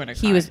or you were in a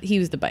car? He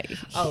was the bike. He's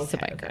the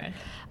biker. Okay.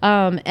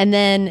 And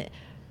then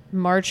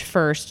March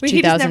 1st, 2010.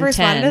 He just never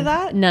responded to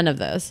that? None of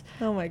those.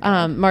 Oh my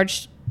God.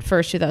 March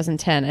 1st,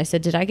 2010. I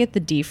said, did I get the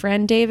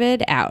defriend,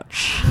 David?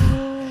 Ouch.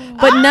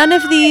 But none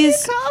of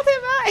these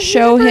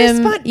show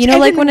him,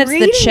 like when it's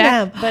the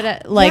check,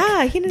 but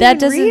he didn't that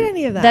doesn't read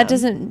any of them. That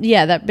doesn't.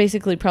 Yeah, that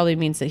basically probably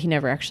means that he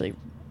never actually.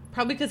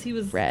 Probably because he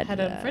had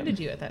unfriended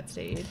you at that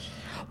stage.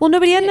 Well,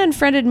 nobody hadn't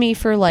unfriended me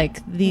for like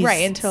these.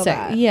 Right, until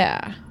that.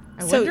 Yeah.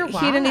 I wonder why.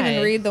 He didn't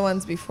even read the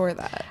ones before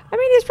that. I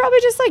mean, he's probably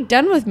just like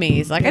done with me.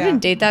 He's like, I didn't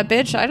date that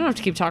bitch. I don't have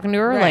to keep talking to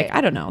her. Right. Like, I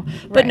don't know.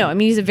 But no, I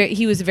mean,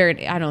 he was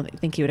very, I don't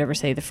think he would ever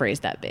say the phrase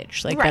that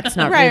bitch. Like, that's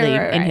not really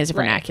in his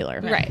vernacular.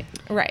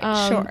 Right.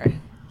 Sure.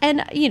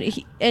 And,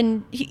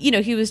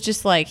 he was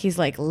just like, he's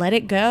like, let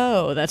it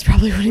go. That's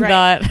probably what he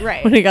thought.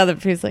 Right. When he got the,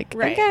 he's like,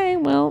 okay,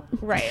 well,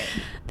 right.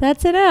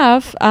 That's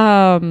enough.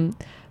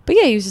 But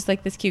yeah, he was just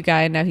like this cute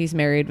guy, and now he's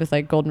married with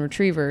like golden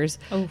retrievers.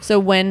 Oh. So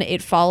when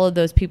it followed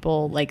those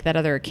people, like that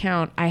other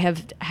account, I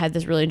have had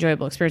this really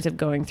enjoyable experience of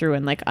going through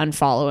and like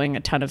unfollowing a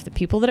ton of the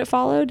people that it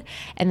followed,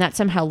 and that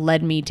somehow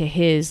led me to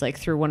his, like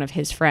through one of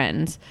his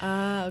friends,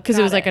 because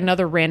it was like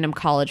another random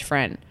college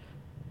friend,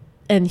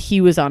 and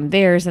he was on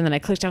theirs, and then I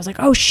clicked. I was like,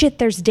 oh shit,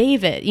 there's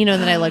David, and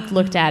then I like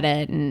looked at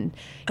it, and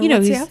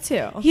what's he up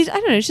to? He's I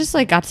don't know, he's just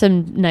like got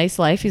some nice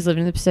life. He's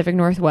living in the Pacific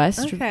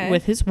Northwest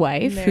with his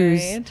wife, married.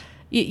 Who's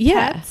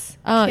Pets?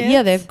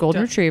 Yeah, they have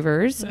golden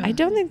retrievers. Yeah. I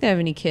don't think they have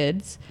any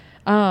kids.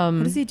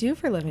 What does he do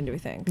for a living, do we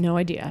think? No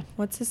idea.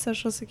 What's his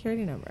social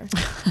security number?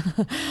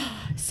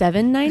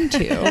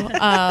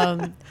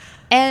 792.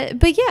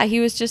 But yeah, he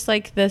was just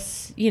like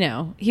this,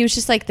 he was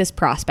just like this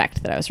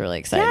prospect that I was really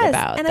excited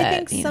about. And I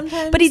think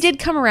sometimes... But he did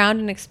come around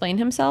and explain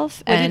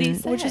himself. What did he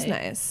say? Which is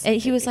nice. And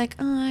he was like,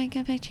 I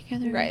got back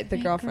together. Right, the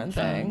girlfriend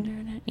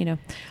thing.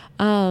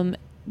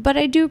 But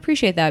I do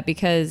appreciate that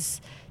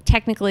because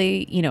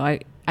technically,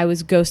 I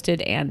was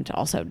ghosted and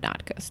also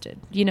not ghosted,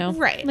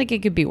 Right. Like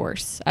it could be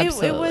worse.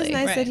 Absolutely. It was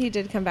nice that he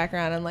did come back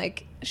around and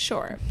like,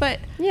 sure. But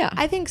yeah,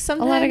 I think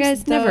sometimes a lot of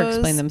guys never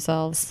explain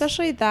themselves.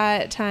 Especially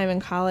that time in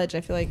college,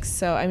 I feel like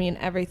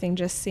everything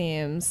just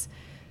seems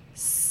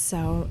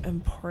so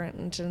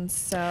important and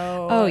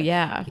so... Oh,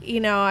 yeah.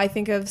 I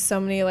think of so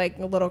many like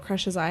little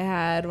crushes I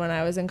had when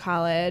I was in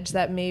college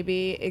that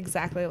maybe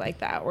exactly like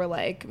that were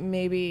like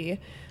maybe...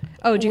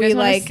 Oh, do you guys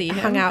like see him?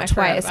 hung out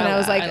twice and I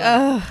was like,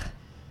 ugh.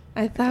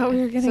 I thought we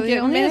were going to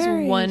get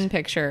married. Has one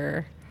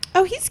picture.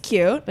 Oh, he's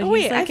cute. But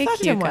wait, like I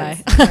fucked him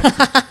guy.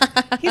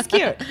 once. He's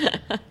cute.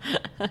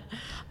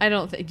 I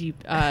don't think you...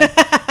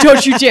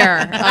 don't you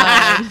dare.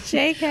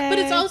 JK. But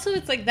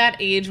it's like that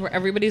age where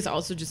everybody's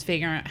also just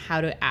figuring out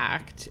how to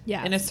act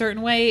in a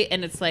certain way.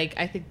 And it's like,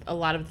 I think a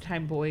lot of the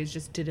time boys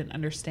just didn't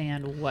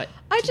understand what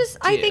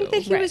I think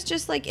that he was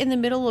just like in the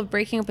middle of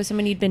breaking up with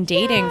someone he'd been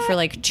dating for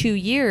like 2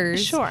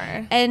 years.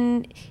 Sure.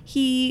 And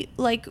he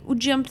like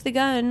jumped the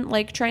gun,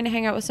 like trying to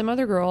hang out with some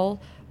other girl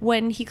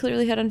when he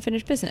clearly had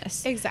unfinished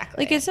business.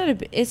 Exactly. Like it's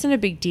not a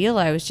big deal.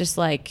 I was just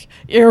like,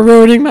 you're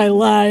ruining my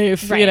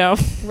life,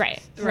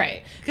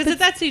 Right. Because at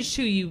that stage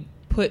too, you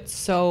put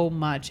so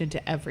much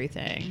into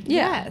everything.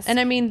 Yeah. Yes. And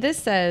I mean, this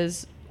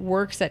says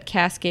works at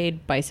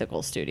Cascade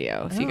Bicycle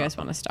Studio. If you guys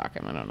want to stalk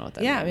him, I don't know what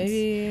that means.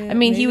 Maybe. I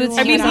mean, he was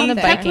on the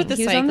kept biking. with the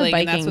He was on the cycling, and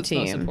biking that's what's team.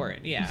 most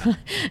important. Yeah.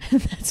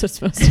 That's what's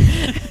supposed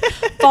to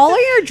follow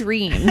your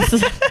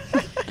dreams.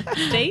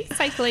 Stay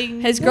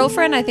cycling. His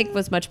girlfriend, I think,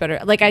 was much better.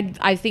 Like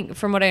I think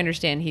from what I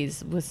understand,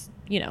 was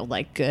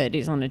like good.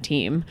 He's on a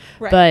team,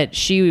 right. But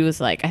she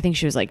was like, I think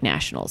she was like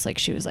nationals. Like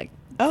she was like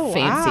fancy.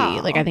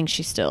 Wow. Like I think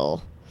she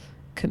still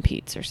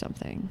competes or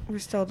something. We're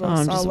still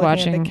I'm just looking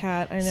watching at the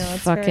cat. I know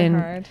it's fucking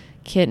very hard.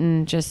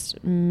 Kitten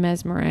just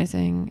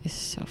mesmerizing. Is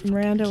so fucking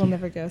Miranda will cute.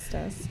 never ghost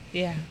us.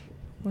 Yeah.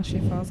 Well, she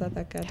falls out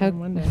that goddamn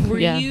window. Were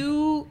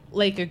you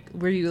like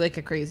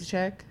a crazy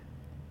chick?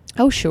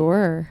 Oh,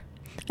 sure.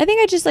 I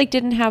think I just like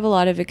didn't have a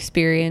lot of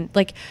experience,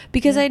 like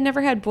because I had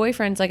never had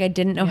boyfriends. Like I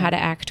didn't know how to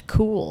act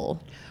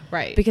cool,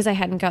 right? Because I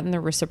hadn't gotten the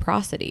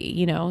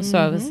reciprocity, So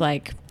I was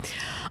like,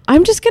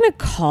 I'm just gonna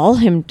call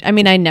him. I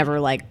mean, I never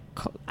like.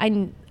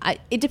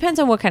 It depends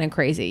on what kind of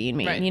crazy you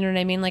mean. Right. You know what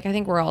I mean? Like I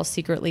think we're all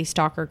secretly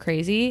stalker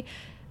crazy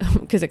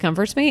because it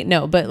comforts me.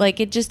 No, but like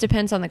it just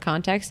depends on the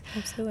context.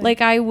 Absolutely.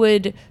 Like I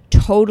would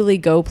totally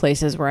go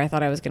places where I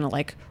thought I was gonna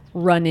like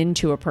run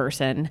into a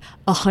person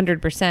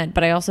 100%,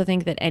 but I also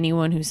think that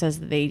anyone who says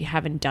that they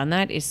haven't done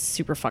that is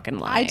super fucking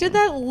lying. I did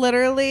that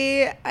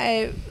literally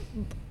a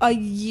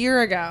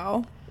year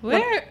ago. When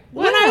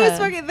I was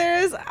fucking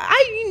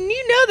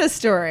you know this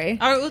story.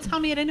 All right, well, tell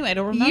me it anyway. I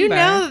don't remember.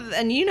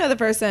 You know the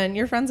person.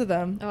 You're friends with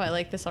them. Oh, I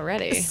like this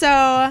already.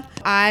 So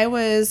I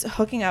was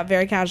hooking up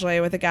very casually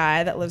with a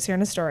guy that lives here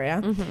in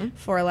Astoria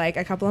for like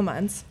a couple of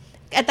months.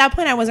 At that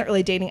point, I wasn't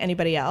really dating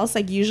anybody else.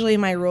 Like usually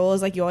my rule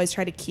is like you always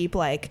try to keep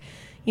like,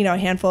 a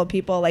handful of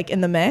people like in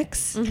the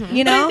mix, But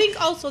I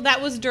think also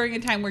that was during a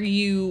time where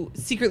you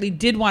secretly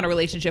did want a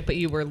relationship, but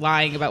you were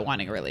lying about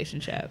wanting a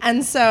relationship. And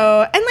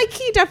like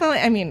he definitely,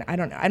 I mean, I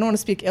don't know. I don't want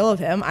to speak ill of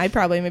him. I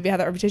probably maybe have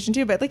that reputation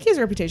too, but like he has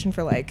a reputation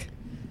for like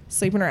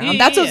sleeping around.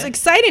 That's what was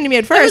exciting to me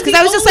at first because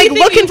I was just like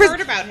looking for.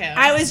 About him.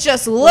 I was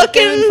just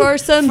looking for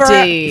some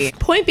D.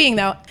 Point being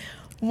though,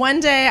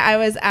 one day I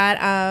was at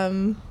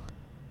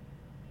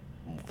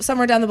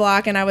somewhere down the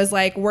block and I was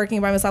like working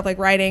by myself, like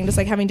writing, just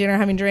like having dinner,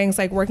 having drinks,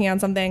 like working on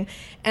something,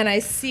 and I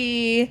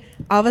see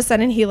all of a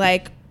sudden he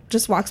like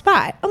just walks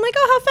by. I'm like,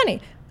 oh, how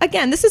funny.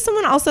 again, this is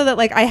someone also that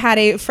like I had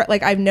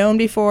like I've known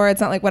before.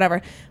 It's not like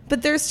whatever,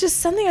 but there's just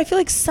something, I feel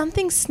like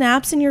something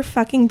snaps in your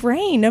fucking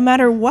brain no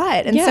matter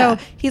what. And so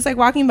he's like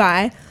walking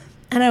by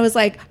and I was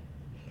like,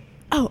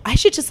 oh, I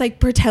should just like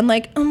pretend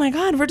like, oh my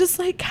God, we're just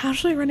like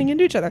casually running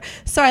into each other.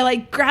 So I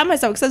like grabbed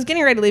myself because I was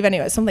getting ready to leave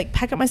anyway. So I'm like,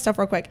 pack up my stuff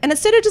real quick. And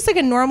instead of just like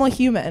a normal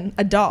human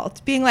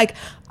adult being like,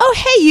 oh,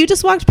 hey, you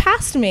just walked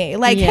past me.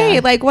 Like, hey,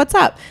 like, what's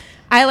up?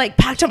 I like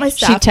packed up my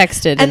stuff. She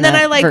texted and then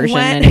I like version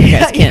went, and you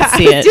guys can't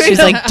see it. She's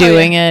like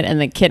doing it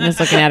and the kitten is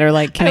looking at her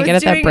like, can I get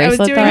at that bracelet?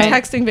 I was doing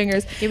texting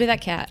fingers. Give me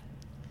that cat.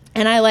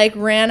 And I like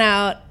ran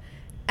out.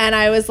 And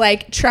I was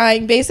like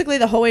trying basically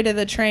the whole way to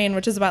the train,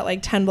 which is about like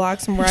 10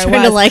 blocks from where I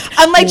was. To, like,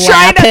 I'm like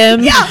trying to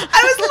him. Yeah,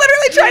 I was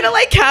literally trying to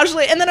like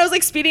casually, and then I was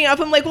like speeding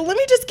up. I'm like, well, let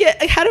me just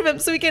get ahead of him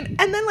so we can.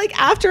 And then like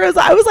after I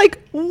was like,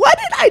 what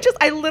did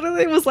I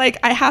literally was like,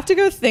 I have to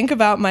go think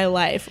about my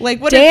life. Like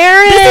what?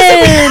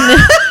 Darren.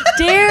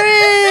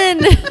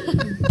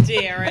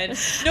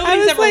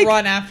 Nobody's ever like,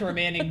 run after a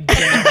man named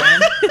Darren.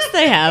 Yes,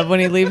 they have when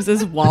he leaves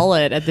his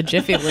wallet at the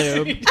Jiffy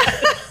Lube.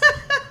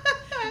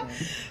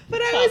 But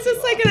I was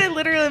just like, and I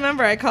literally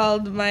remember I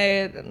called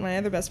my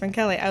other best friend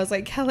Kelly. I was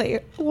like, Kelly,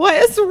 what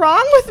is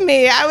wrong with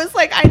me? I was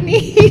like, I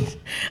need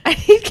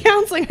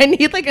counseling. I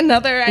need like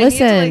another.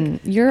 Listen,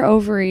 your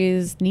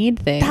ovaries need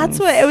things. That's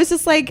what it was.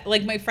 Just like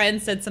my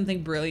friend said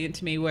something brilliant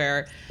to me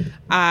where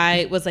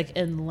I was like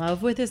in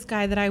love with this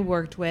guy that I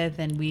worked with,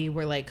 and we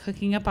were like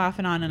hooking up off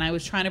and on, and I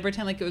was trying to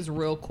pretend like it was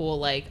real cool.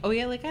 Like, oh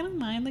yeah, like I don't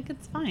mind, like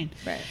it's fine.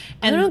 Right.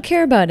 And I don't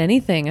care about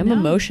anything. I'm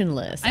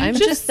emotionless. I'm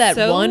just that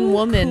so one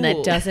woman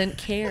cool. that doesn't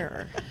care.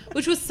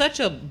 Which was such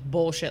a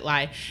bullshit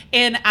lie.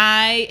 And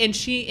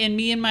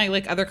me and my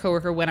like other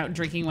coworker went out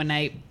drinking one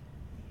night.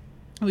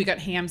 We got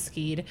ham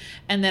skied,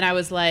 and then I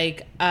was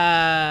like,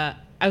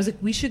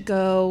 we should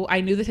go.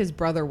 I knew that his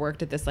brother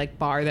worked at this like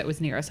bar that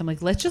was near us. I'm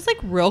like, let's just like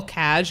real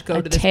cash go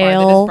to this bar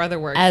that his brother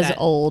works as at.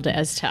 old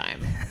as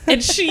time.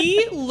 And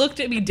she looked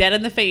at me dead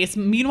in the face.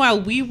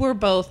 Meanwhile, we were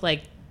both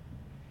like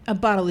a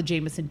bottle of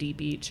Jameson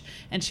deep each,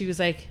 and she was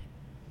like,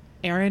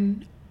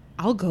 Erin,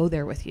 I'll go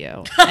there with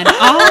you, and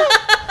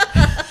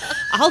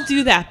I'll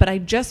do that, but I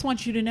just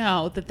want you to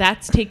know that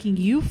that's taking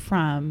you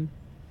from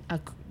a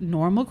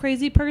normal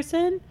crazy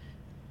person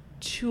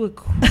to a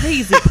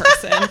crazy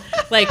person,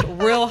 like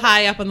real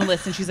high up on the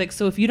list. And she's like,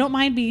 so if you don't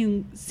mind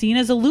being seen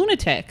as a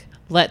lunatic,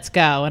 let's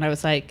go. And I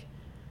was like,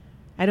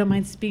 I don't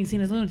mind being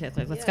seen as a lunatic.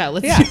 Like, let's go.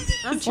 Let's do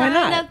this. I'm trying to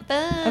have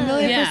fun.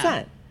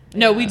 1,000,000%.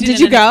 No, we didn't. Did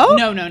you go?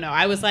 No.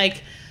 I was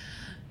like,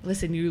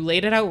 listen, you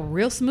laid it out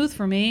real smooth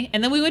for me.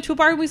 And then we went to a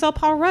bar and we saw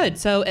Paul Rudd.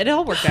 So it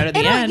all worked out at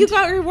the end. You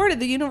got rewarded.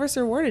 The universe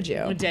rewarded you.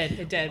 It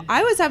did.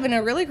 I was having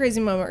a really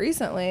crazy moment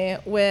recently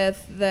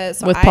with the...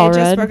 So with I Paul just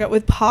Rudd? broke up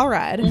with Paul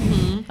Rudd.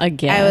 Mm-hmm.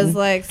 Again. I was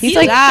like, he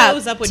like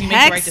shows up when you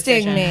make the right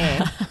decision. Me.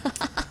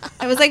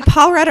 I was like,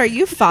 Paul Rudd, are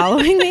you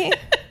following me?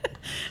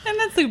 And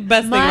that's the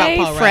best thing about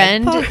Paul Rudd. My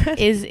friend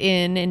is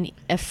in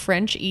a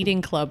French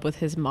eating club with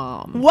his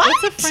mom. What?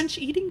 What's a French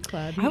eating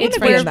club? I want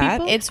to hear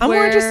that. It's I'm where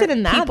more interested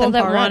in that people than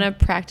that Paul want Rudd.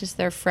 to practice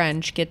their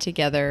French get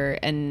together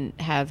and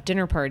have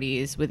dinner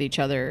parties with each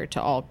other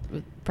to all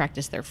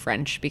practice their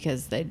French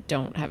because they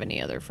don't have any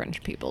other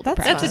French people. That's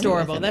That's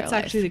adorable. That's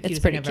actually the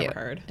cutest thing I've cute. ever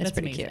heard. It's That's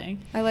pretty amazing.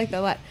 cute. I like that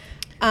a lot.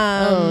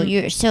 Oh,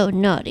 you're so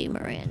naughty,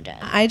 Miranda.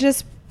 I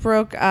just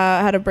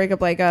had a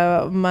breakup like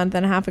a month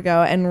and a half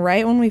ago, and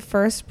right when we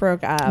first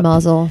broke up,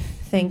 Muzzle.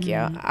 Thank you.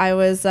 I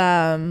was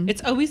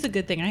it's always a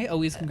good thing. I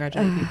always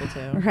congratulate people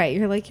too. Right,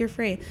 you're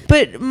free.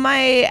 But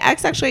my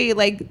ex actually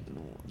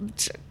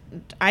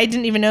I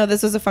didn't even know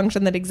this was a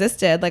function that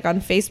existed, like on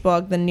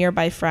Facebook, the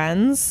nearby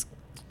friends.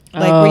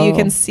 Where you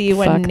can see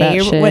what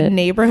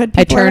neighborhood people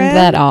I turned are in.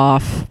 that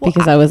off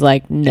because I was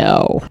like,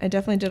 no. I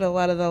definitely did a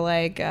lot of the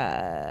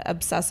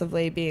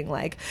obsessively being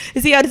like,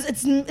 is he out?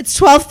 It's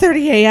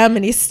 12:30 a.m.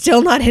 and he's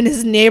still not in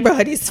his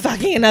neighborhood. He's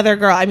fucking another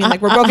girl. I mean,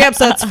 like, we're broken up,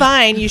 so it's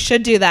fine. You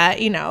should do that,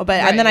 But right.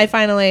 and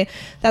then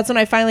that's when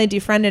I finally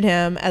defriended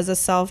him as a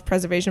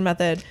self-preservation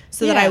method,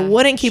 so that I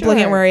wouldn't keep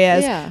looking at where he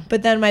is. Yeah.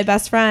 But then my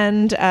best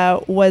friend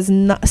was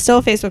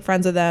still Facebook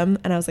friends with him,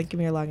 and I was like, give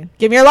me your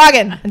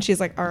login, and she's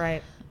like, all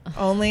right.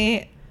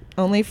 Only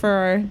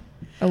for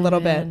a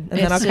little bit, and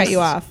then I'll cut you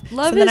off.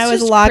 So then I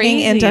was logging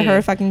into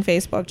her fucking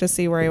Facebook to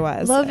see where he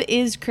was. Love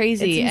is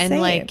crazy,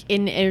 and like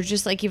it's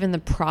just like even the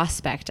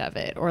prospect of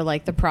it, or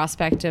like the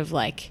prospect of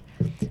like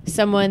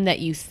someone that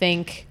you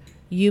think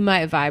you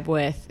might vibe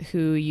with,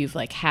 who you've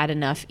like had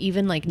enough,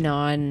 even like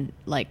non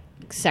like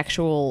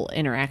sexual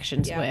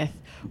interactions with,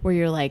 where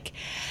you're like,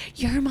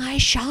 you're my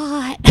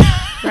shot.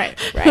 Right.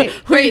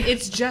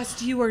 It's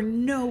just you or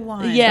no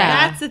one.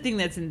 Yeah. That's the thing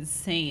that's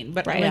insane.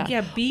 But being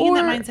in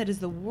that mindset is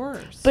the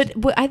worst. But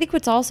I think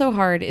what's also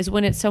hard is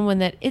when it's someone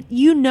that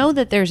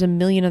that there's a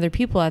million other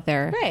people out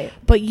there. Right.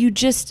 But you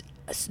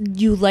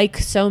like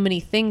so many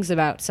things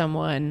about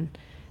someone.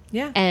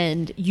 Yeah.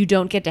 And you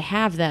don't get to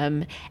have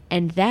them,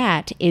 and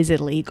that is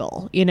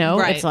illegal.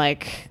 Right. It's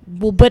like,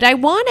 well, but I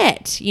want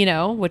it,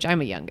 which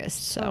I'm a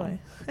youngest, so. Totally.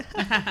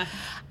 I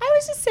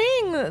was just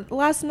saying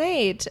last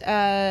night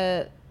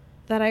that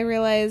that I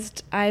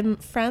realized I'm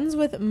friends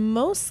with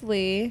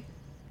mostly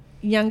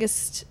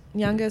youngest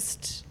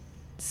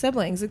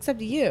siblings,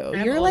 except you.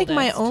 I'm You're like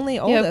my oldest. only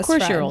oldest. Yeah, of course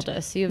friend. you're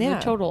oldest. You have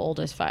the total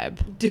oldest vibe.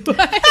 Do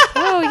I?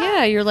 Oh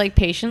yeah, you're like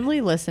patiently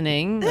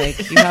listening.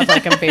 Like you have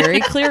like a very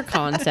clear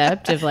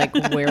concept of like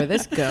where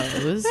this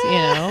goes, you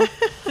know.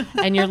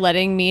 And you're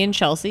letting me and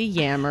Chelsea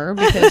yammer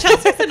because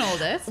Chelsea's an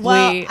oldest.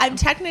 Well,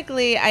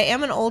 I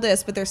am an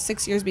oldest, but there's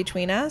 6 years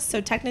between us,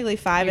 so technically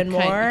 5 and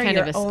more. kind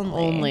you're of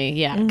only.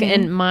 yeah.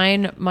 Mm-hmm.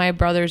 And my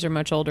brothers are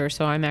much older,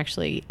 so I'm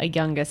actually a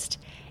youngest.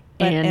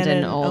 And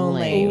an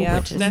only, yeah.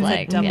 which is That's a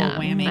like, double yeah,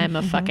 whammy. I'm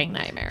a fucking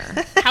nightmare.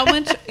 How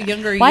much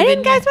younger are you? Why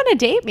than didn't guys want to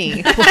date me?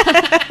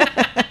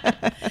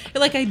 You're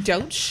like, I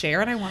don't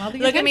share and I want all the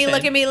Look at me, attention.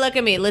 look at me, look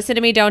at me. Listen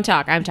to me, don't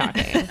talk. I'm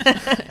talking.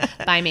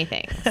 Buy me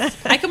things.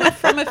 I come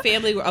from a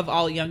family of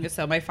all youngest.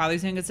 So my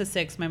father's youngest of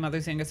 6, my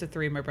mother's youngest of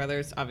 3, my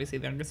brother's obviously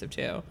the youngest of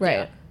 2.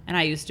 Right. And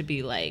I used to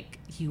be like,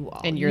 you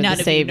all, And you're none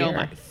the of you know savior.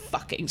 my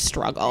fucking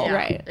struggle. Yeah.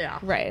 Right. Yeah.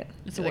 Right.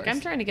 It's So the like I'm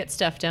worst. trying to get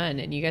stuff done,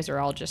 and you guys are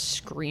all just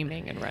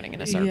screaming and running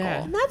in a circle.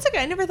 Yeah. And that's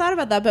okay. I never thought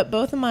about that, but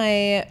both of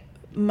my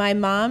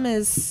mom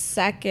is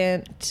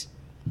second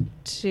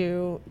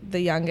to the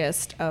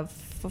youngest of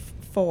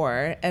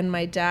 4, and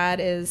my dad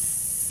is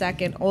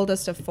second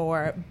oldest of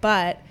 4,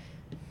 but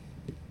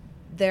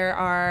there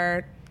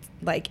are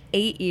like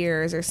 8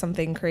 years or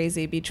something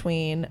crazy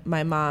between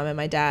my mom and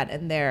my dad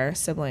and their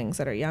siblings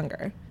that are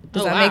younger.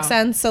 Does that make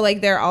sense? So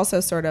like they're also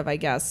sort of, I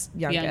guess,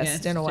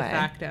 youngest in a de way.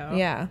 facto.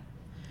 Yeah.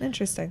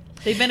 Interesting.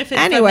 They benefit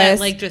from Anyways. that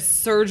like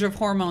just surge of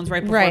hormones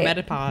right before Right.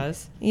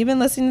 menopause. You've been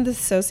listening to the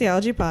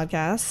Sociology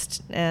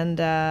podcast, and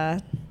I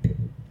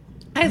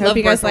hope love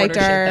you guys birth liked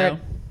order our shit, though.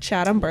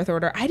 chat on birth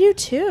order. I do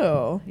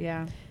too.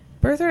 Yeah.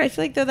 Birth order, I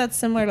feel like though that's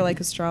similar to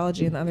like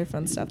astrology and the other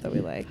fun stuff that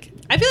we like.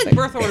 I feel like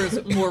birth order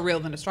is more real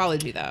than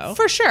astrology, though.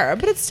 For sure,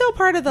 but it's still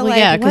part of the Well, like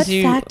yeah, 'cause what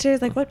you-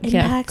 factors, like what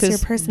impacts your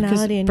 'cause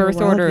personality and birth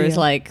your order is worldview.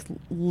 like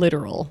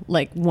literal.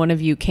 Like one of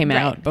you came Right.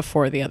 out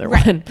before the other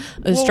Right. one.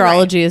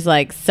 Astrology is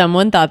like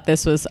someone thought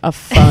this was a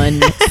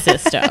fun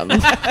system.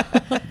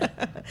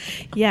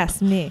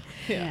 Yes, me.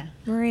 Yeah.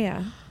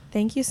 Maria,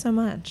 thank you so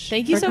much.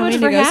 Thank you so much coming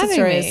to for Ghost having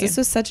Stories. me. This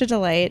was such a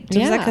delight. Was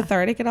that Yeah.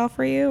 cathartic at all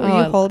for you? Were Oh,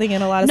 you holding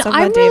in a lot of No, stuff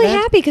I'm about really David?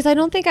 happy because I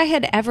don't think I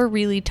had ever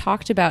really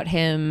talked about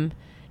him,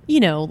 you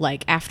know,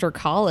 like after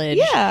college.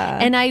 Yeah.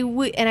 And I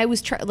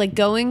was like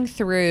going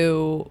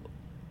through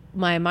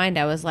my mind.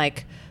 I was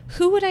like,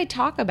 who would I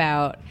talk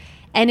about?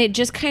 And it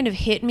just kind of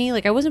hit me.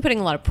 Like I wasn't putting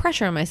a lot of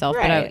pressure on myself,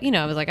 but Right.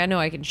 I was like, I know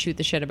I can shoot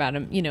the shit about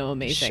him. You know,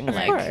 amazing. Of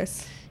like,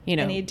 course. you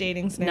know, Any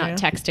dating scenario. not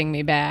texting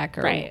me back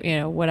or Right. you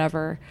know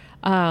whatever.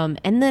 And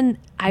then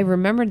I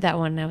remembered that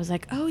one and I was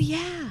like, oh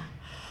yeah,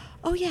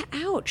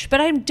 ouch. But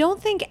I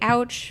don't think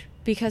ouch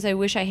because I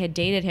wish I had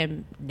dated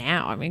him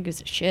now. I mean, he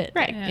gives a shit.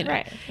 Right, Like, you know.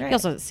 right. He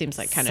also seems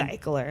like kind of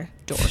Cycler.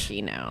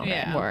 dorky now.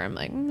 Yeah. Where I'm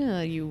like,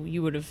 no,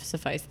 you would have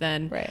sufficed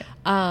then. Right.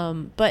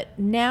 But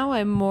now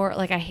I'm more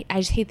like I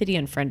just hate that he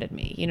unfriended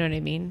me. You know what I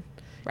mean?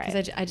 Right.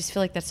 Because I just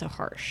feel like that's so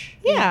harsh.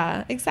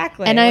 Yeah,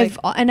 exactly. And Like,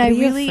 I what are you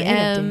really afraid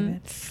of,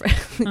 am.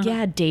 David?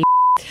 Yeah, Dave.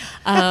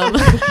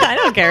 I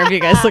don't care if you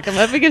guys look him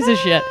up. Who gives a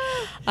shit?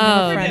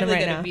 I'm We're friend definitely him right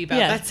gonna now. beep out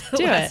Yeah, that's the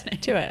do last it. name.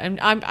 Do it.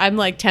 I'm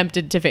like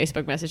tempted to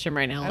Facebook message him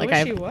right now. I Like wish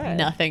I you have would.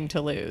 nothing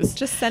to lose.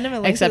 Just send him a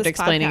link Except to this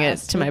explaining it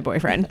podcast. to my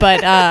boyfriend.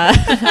 But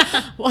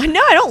well, no,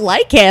 I don't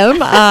like him.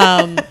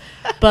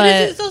 But But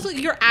it's also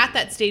you're at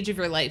that stage of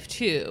your life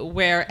too,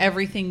 where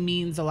everything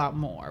means a lot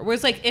more.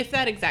 Whereas, like, if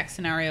that exact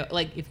scenario,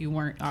 like if you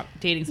weren't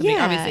dating somebody,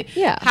 Yeah,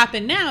 obviously, yeah.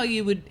 happened now,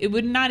 it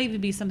would not even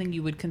be something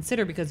you would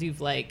consider because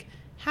you've like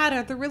had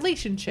other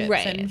relationships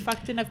Right. and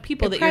fucked enough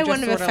people It that you're probably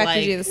just wouldn't have sort of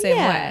affected like. you the same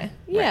yeah, way.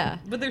 yeah.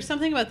 But there's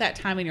something about that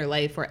time in your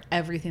life where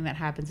everything that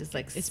happens is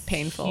like It's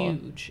painful.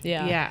 huge.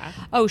 Yeah. yeah.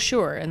 Oh,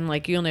 sure. And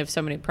like you only have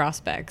so many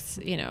prospects,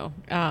 you know,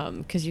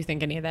 because you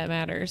think any of that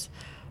matters.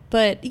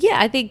 But yeah,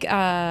 I think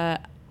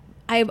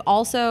I've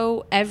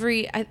also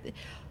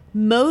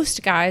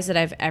most guys that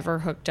I've ever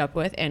hooked up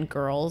with and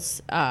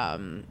girls,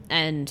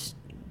 and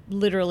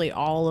literally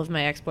all of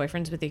my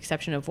ex-boyfriends with the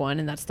exception of one,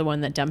 and that's the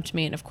one that dumped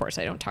me. And of course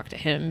I don't talk to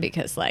him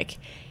because like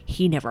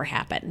he never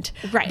happened.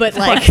 Right. But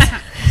like,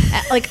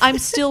 like I'm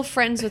still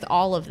friends with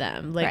all of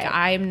them. Like Right.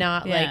 I'm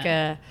not Yeah. like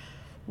a,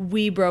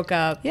 we broke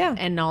up Yeah.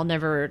 and I'll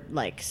never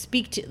like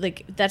speak to,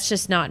 like, that's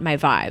just not my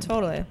vibe.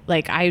 Totally.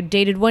 Like I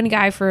dated one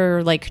guy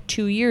for like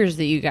 2 years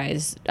that you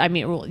guys, I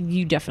mean, well,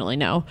 you definitely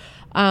know,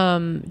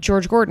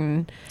 George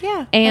Gordon. Yeah,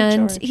 love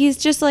And George. he's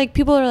just like,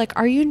 people are like,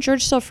 are you and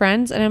George still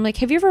friends? And I'm like,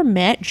 have you ever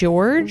met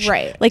George?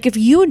 Right. Like if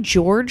you and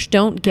George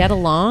don't get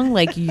along,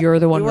 like you're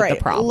the one with Right.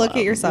 the problem. Look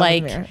at yourself in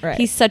like the mirror. Right.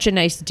 he's such a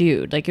nice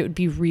dude. Like it would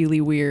be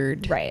really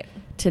weird Right.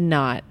 to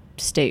not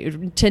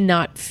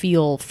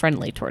feel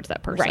friendly towards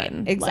that person. Right,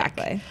 Like-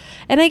 exactly.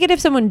 and I get if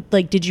someone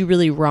like did you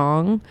really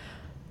wrong,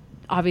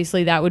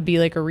 obviously that would be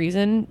like a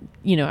reason,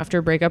 you know, after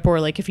a breakup, or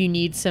like if you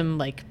need some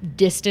like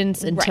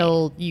distance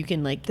until you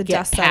can like The get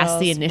dust past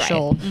the settles,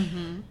 initial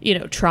you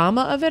know,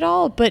 trauma of it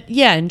all. But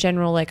yeah, in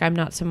general, like I'm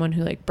not someone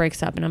who like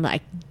breaks up and I'm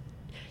like,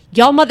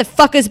 y'all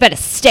motherfuckers better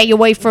stay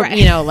away from, Right.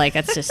 you know, like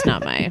that's just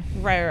not my.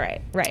 Right.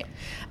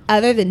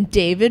 other than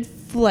David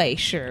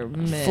Fleischauer.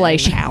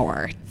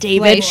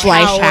 David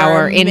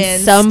Fleischauer in Fleischauer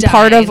some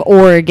part of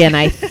Oregon,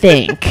 I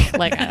think.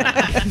 Like,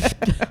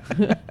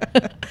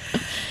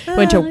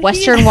 went to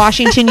Western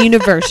Washington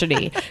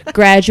University.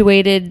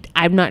 Graduated.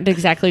 I'm not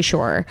exactly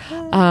sure.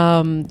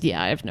 I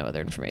have no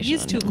other information.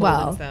 He's too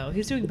golden, though.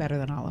 He's doing better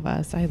than all of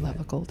us. I love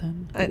a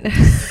golden. I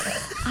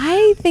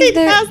think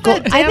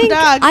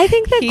I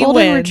think that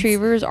golden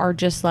retrievers are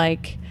just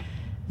like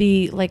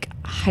the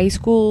high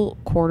school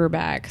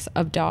quarterbacks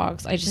of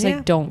dogs. I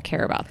just don't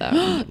care about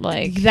them.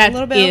 Like that a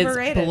little bit is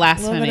overrated.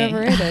 blasphemy. A little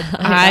bit overrated.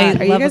 I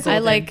love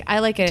I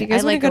like it. Do you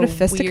guys want to go to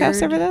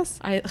fisticuffs over this?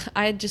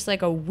 I just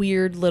like a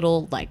weird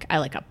little I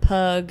like a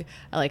pug.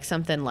 I like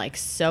something like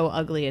so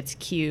ugly it's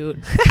cute.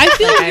 I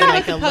feel like I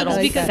like a little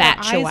because fat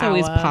eyes chihuahua.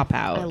 always pop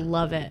out. I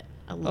love it.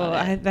 I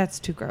love it. That's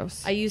too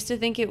gross. I used to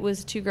think it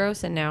was too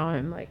gross, and now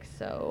I'm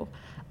so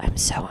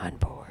on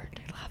board.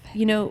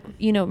 You know,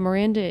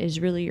 Miranda is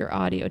really your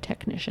audio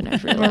technician.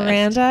 I've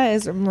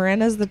realized.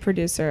 Miranda's the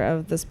producer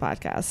of this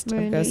podcast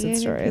of Ghosts and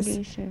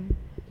Stories.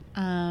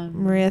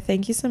 Maria,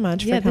 thank you so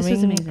much for coming. This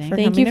was amazing.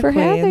 Thank you for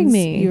having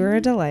me. You were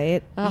a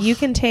delight. You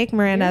can take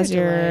Miranda as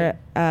your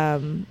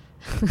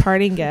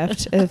parting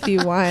gift if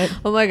you want.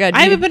 Oh my God.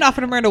 I haven't been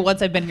offered a Miranda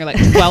once. I've been here like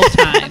 12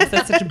 times.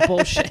 That's such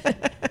bullshit.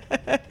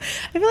 I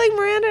feel like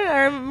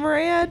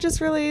Maria just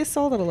really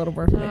sold it a little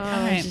more for me.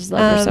 I just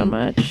love her so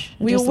much.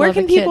 Where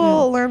can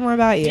people learn more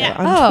about you? Yeah.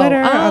 On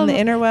Twitter, on the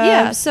interwebs?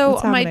 Yeah, so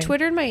my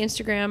Twitter and my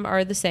Instagram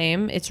are the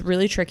same. It's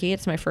really tricky.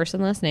 It's my first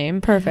and last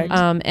name. Perfect.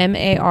 MariaHein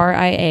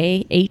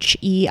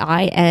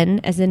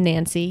as in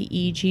Nancy,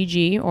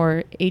 EGG,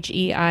 or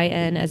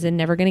HEIN as in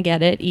never gonna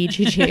get it,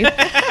 EGG.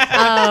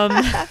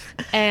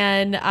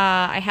 And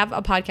I have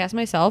a podcast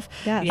myself.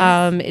 Yes.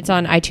 It's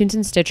on iTunes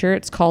and Stitcher.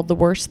 It's called The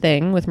Worst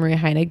Thing with Maria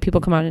Heinegg. People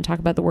come on and talk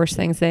about the worst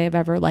things they have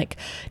ever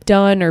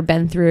done or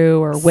been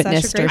through or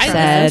witnessed or said.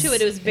 I listened to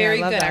it. It was very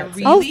good. I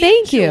really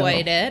thank you.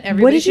 enjoyed it.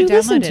 Everybody what did you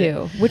listen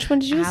to? it. Which one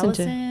did you listen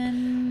to?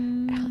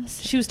 Allison.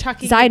 She was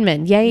talking.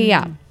 Zeidman.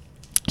 Yeah.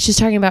 She's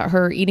talking about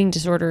her eating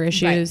disorder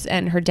issues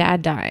and her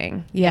dad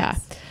dying. Yeah.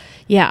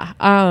 Yes.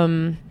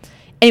 Yeah.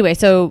 Anyway,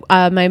 so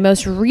my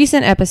most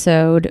recent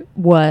episode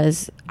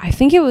was, I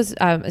think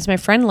it's my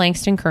friend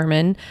Langston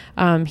Kerman.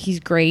 He's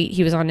great.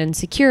 He was on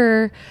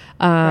Insecure.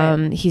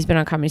 He's been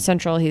on Comedy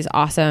Central. He's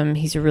awesome.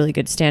 He's a really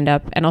good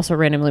stand-up, and also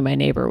randomly my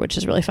neighbor, which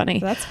is really funny.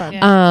 That's fun.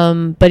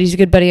 Yeah. But he's a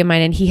good buddy of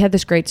mine, and he had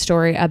this great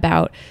story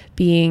about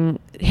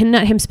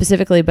not him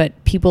specifically,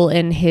 but people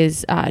in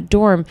his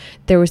dorm.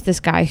 There was this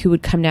guy who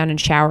would come down and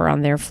shower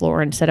on their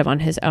floor instead of on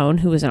his own,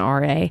 who was an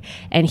RA,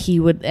 and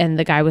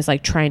the guy was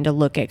like trying to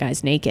look at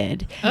guys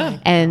naked.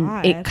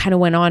 And it kind of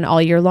went on all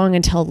year long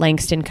until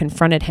Langston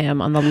confronted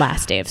him on the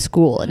last day of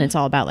school, and it's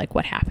all about like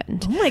what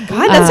happened. Oh my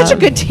God, that's such a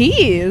good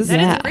tease. That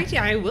is a great tease.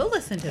 I will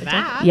listen to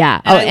that.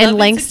 Yeah. And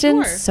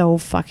Langston's so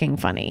fucking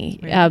funny.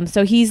 Right.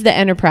 So he's the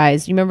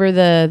Enterprise. You remember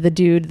the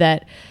dude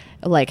that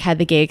like had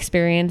the gay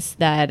experience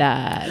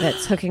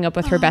that's hooking up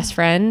with her best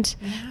friend?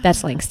 Yeah.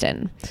 That's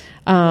Langston.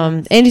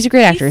 And he's a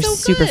great actor. He's so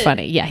super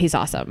funny. Yeah, he's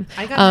awesome.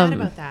 I got mad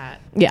about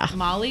that. Yeah.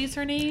 Molly's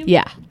her name?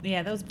 Yeah.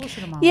 Yeah, that was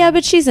bullshit of Molly. Yeah,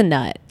 but she's a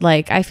nut.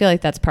 Like, I feel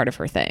like that's part of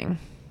her thing.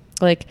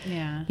 Like,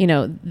 you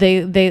know,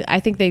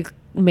 I think they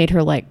made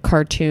her like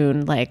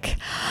cartoon, like,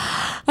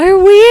 are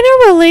we in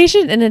a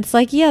relation? And it's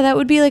like, yeah, that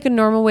would be like a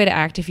normal way to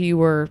act if you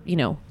were, you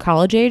know,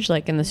 college age,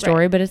 like in the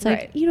story. But it's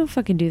like, you don't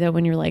fucking do that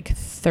when you're like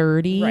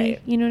 30.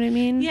 Right. You know what I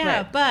mean?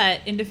 Yeah,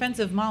 but in defense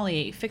of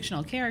Molly, a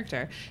fictional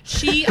character,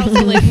 she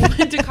also like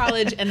went to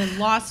college and then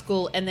law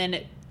school and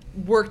then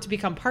worked to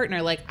become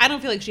partner. Like, I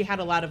don't feel like she had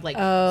a lot of like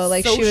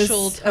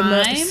social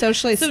time.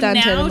 Socially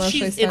stunted. So now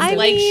it's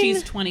like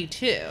she's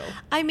 22.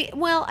 I mean,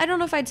 well, I don't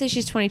know if I'd say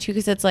she's 22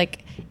 because it's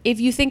like, if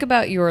you think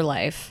about your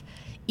life,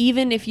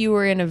 even if you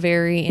were in a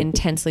very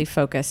intensely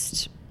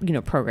focused, you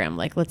know, program,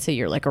 like let's say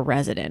you're like a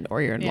resident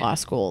or you're in law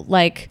school,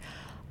 like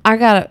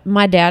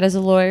my dad is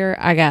a lawyer.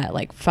 I got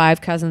like 5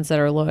 cousins that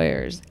are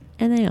lawyers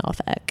and they all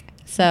fuck.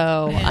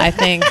 So I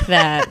think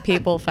that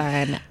people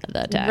find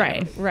the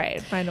time.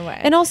 Right. Find a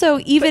way. And also,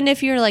 even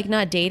if you're like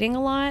not dating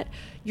a lot,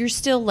 you're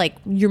still like,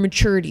 your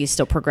maturity is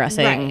still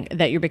progressing,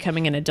 that you're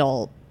becoming an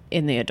adult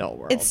in the adult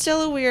world. It's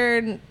still a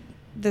weird,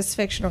 this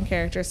fictional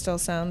character still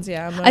sounds,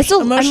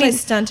 emotionally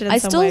stunted in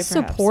some way, I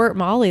still support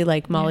Molly.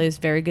 Like, Molly is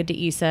very good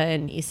to Issa,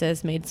 and Issa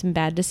has made some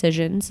bad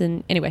decisions.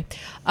 And anyway.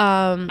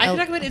 I could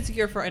talk about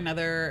Insecure for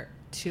another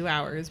 2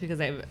 hours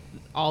because I have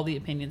all the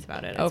opinions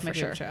about it. It's my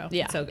favorite show.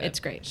 Yeah, it's so good. It's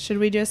great. Should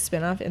we do a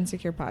spin-off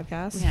Insecure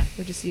podcast? Yeah.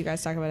 Where just you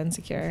guys talk about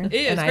Insecure.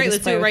 It's great.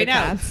 Let's do it right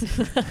now.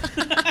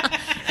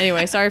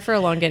 Anyway, sorry for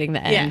elongating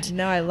the end. Yeah.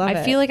 No, I love it.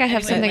 I feel like I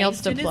have something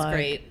else to plug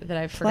that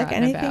I've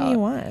forgotten about. Plug anything you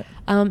want.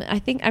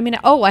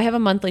 I have a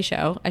monthly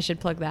show. I should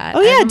plug that.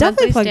 Oh, yeah,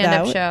 definitely plug that. I have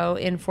a monthly stand-up show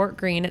in Fort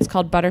Greene. It's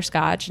called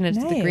Butterscotch, and it's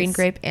the Green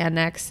Grape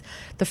Annex,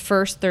 the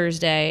first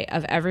Thursday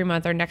of every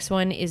month. Our next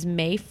one is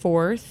May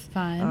 4th.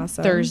 Fun.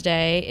 Awesome.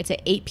 Thursday. It's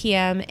at 8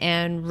 p.m.,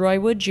 and Roy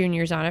Wood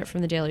Jr. is on it from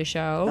The Daily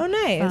Show. Oh,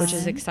 nice. Which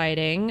is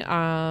exciting.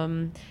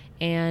 And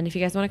if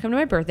you guys want to come to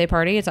my birthday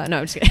party, it's on. No,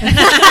 I'm just kidding.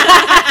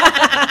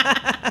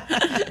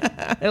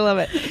 I love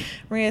it.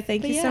 Maria,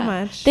 thank you so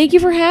much. Thank you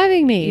for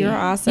having me. You're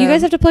awesome. You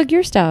guys have to plug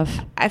your stuff.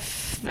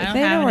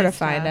 They know where to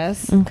find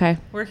us. Okay.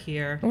 We're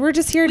here. We're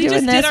just here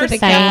doing this with the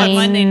stuff on kids.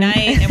 Monday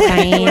night, and we're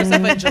going to do our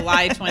stuff on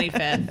July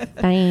 25th.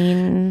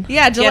 Fine.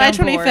 Yeah, July Get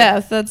on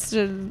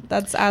 25th.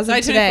 That's as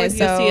of today.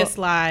 You'll see us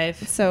live.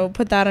 So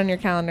put that on your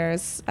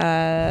calendars,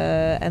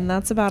 and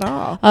that's about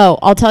all. Oh,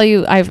 I'll tell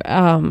you,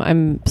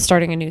 I'm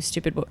starting a new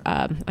stupid.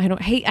 I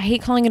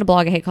hate calling it a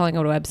blog. I hate calling it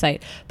a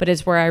website, but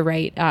it's where I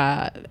write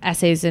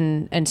essays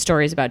and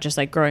stories about just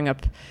like growing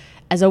up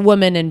as a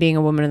woman and being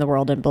a woman in the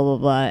world and blah blah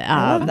blah.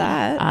 I love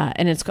that.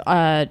 And it's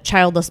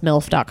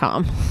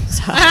childlessmilf.com.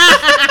 So.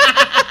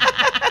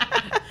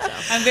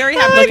 I'm very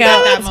happy to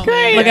get that moment.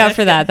 Great. Look out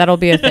for that. That'll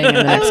be a thing in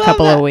the next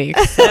couple of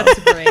weeks. That's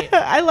great.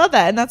 I love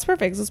that, and that's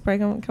perfect. So it's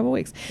probably a couple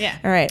weeks. Yeah.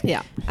 All right.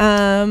 Yeah.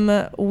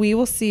 We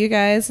will see you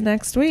guys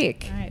next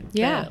week. All right.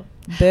 Yeah.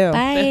 Boo.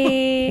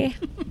 Bye.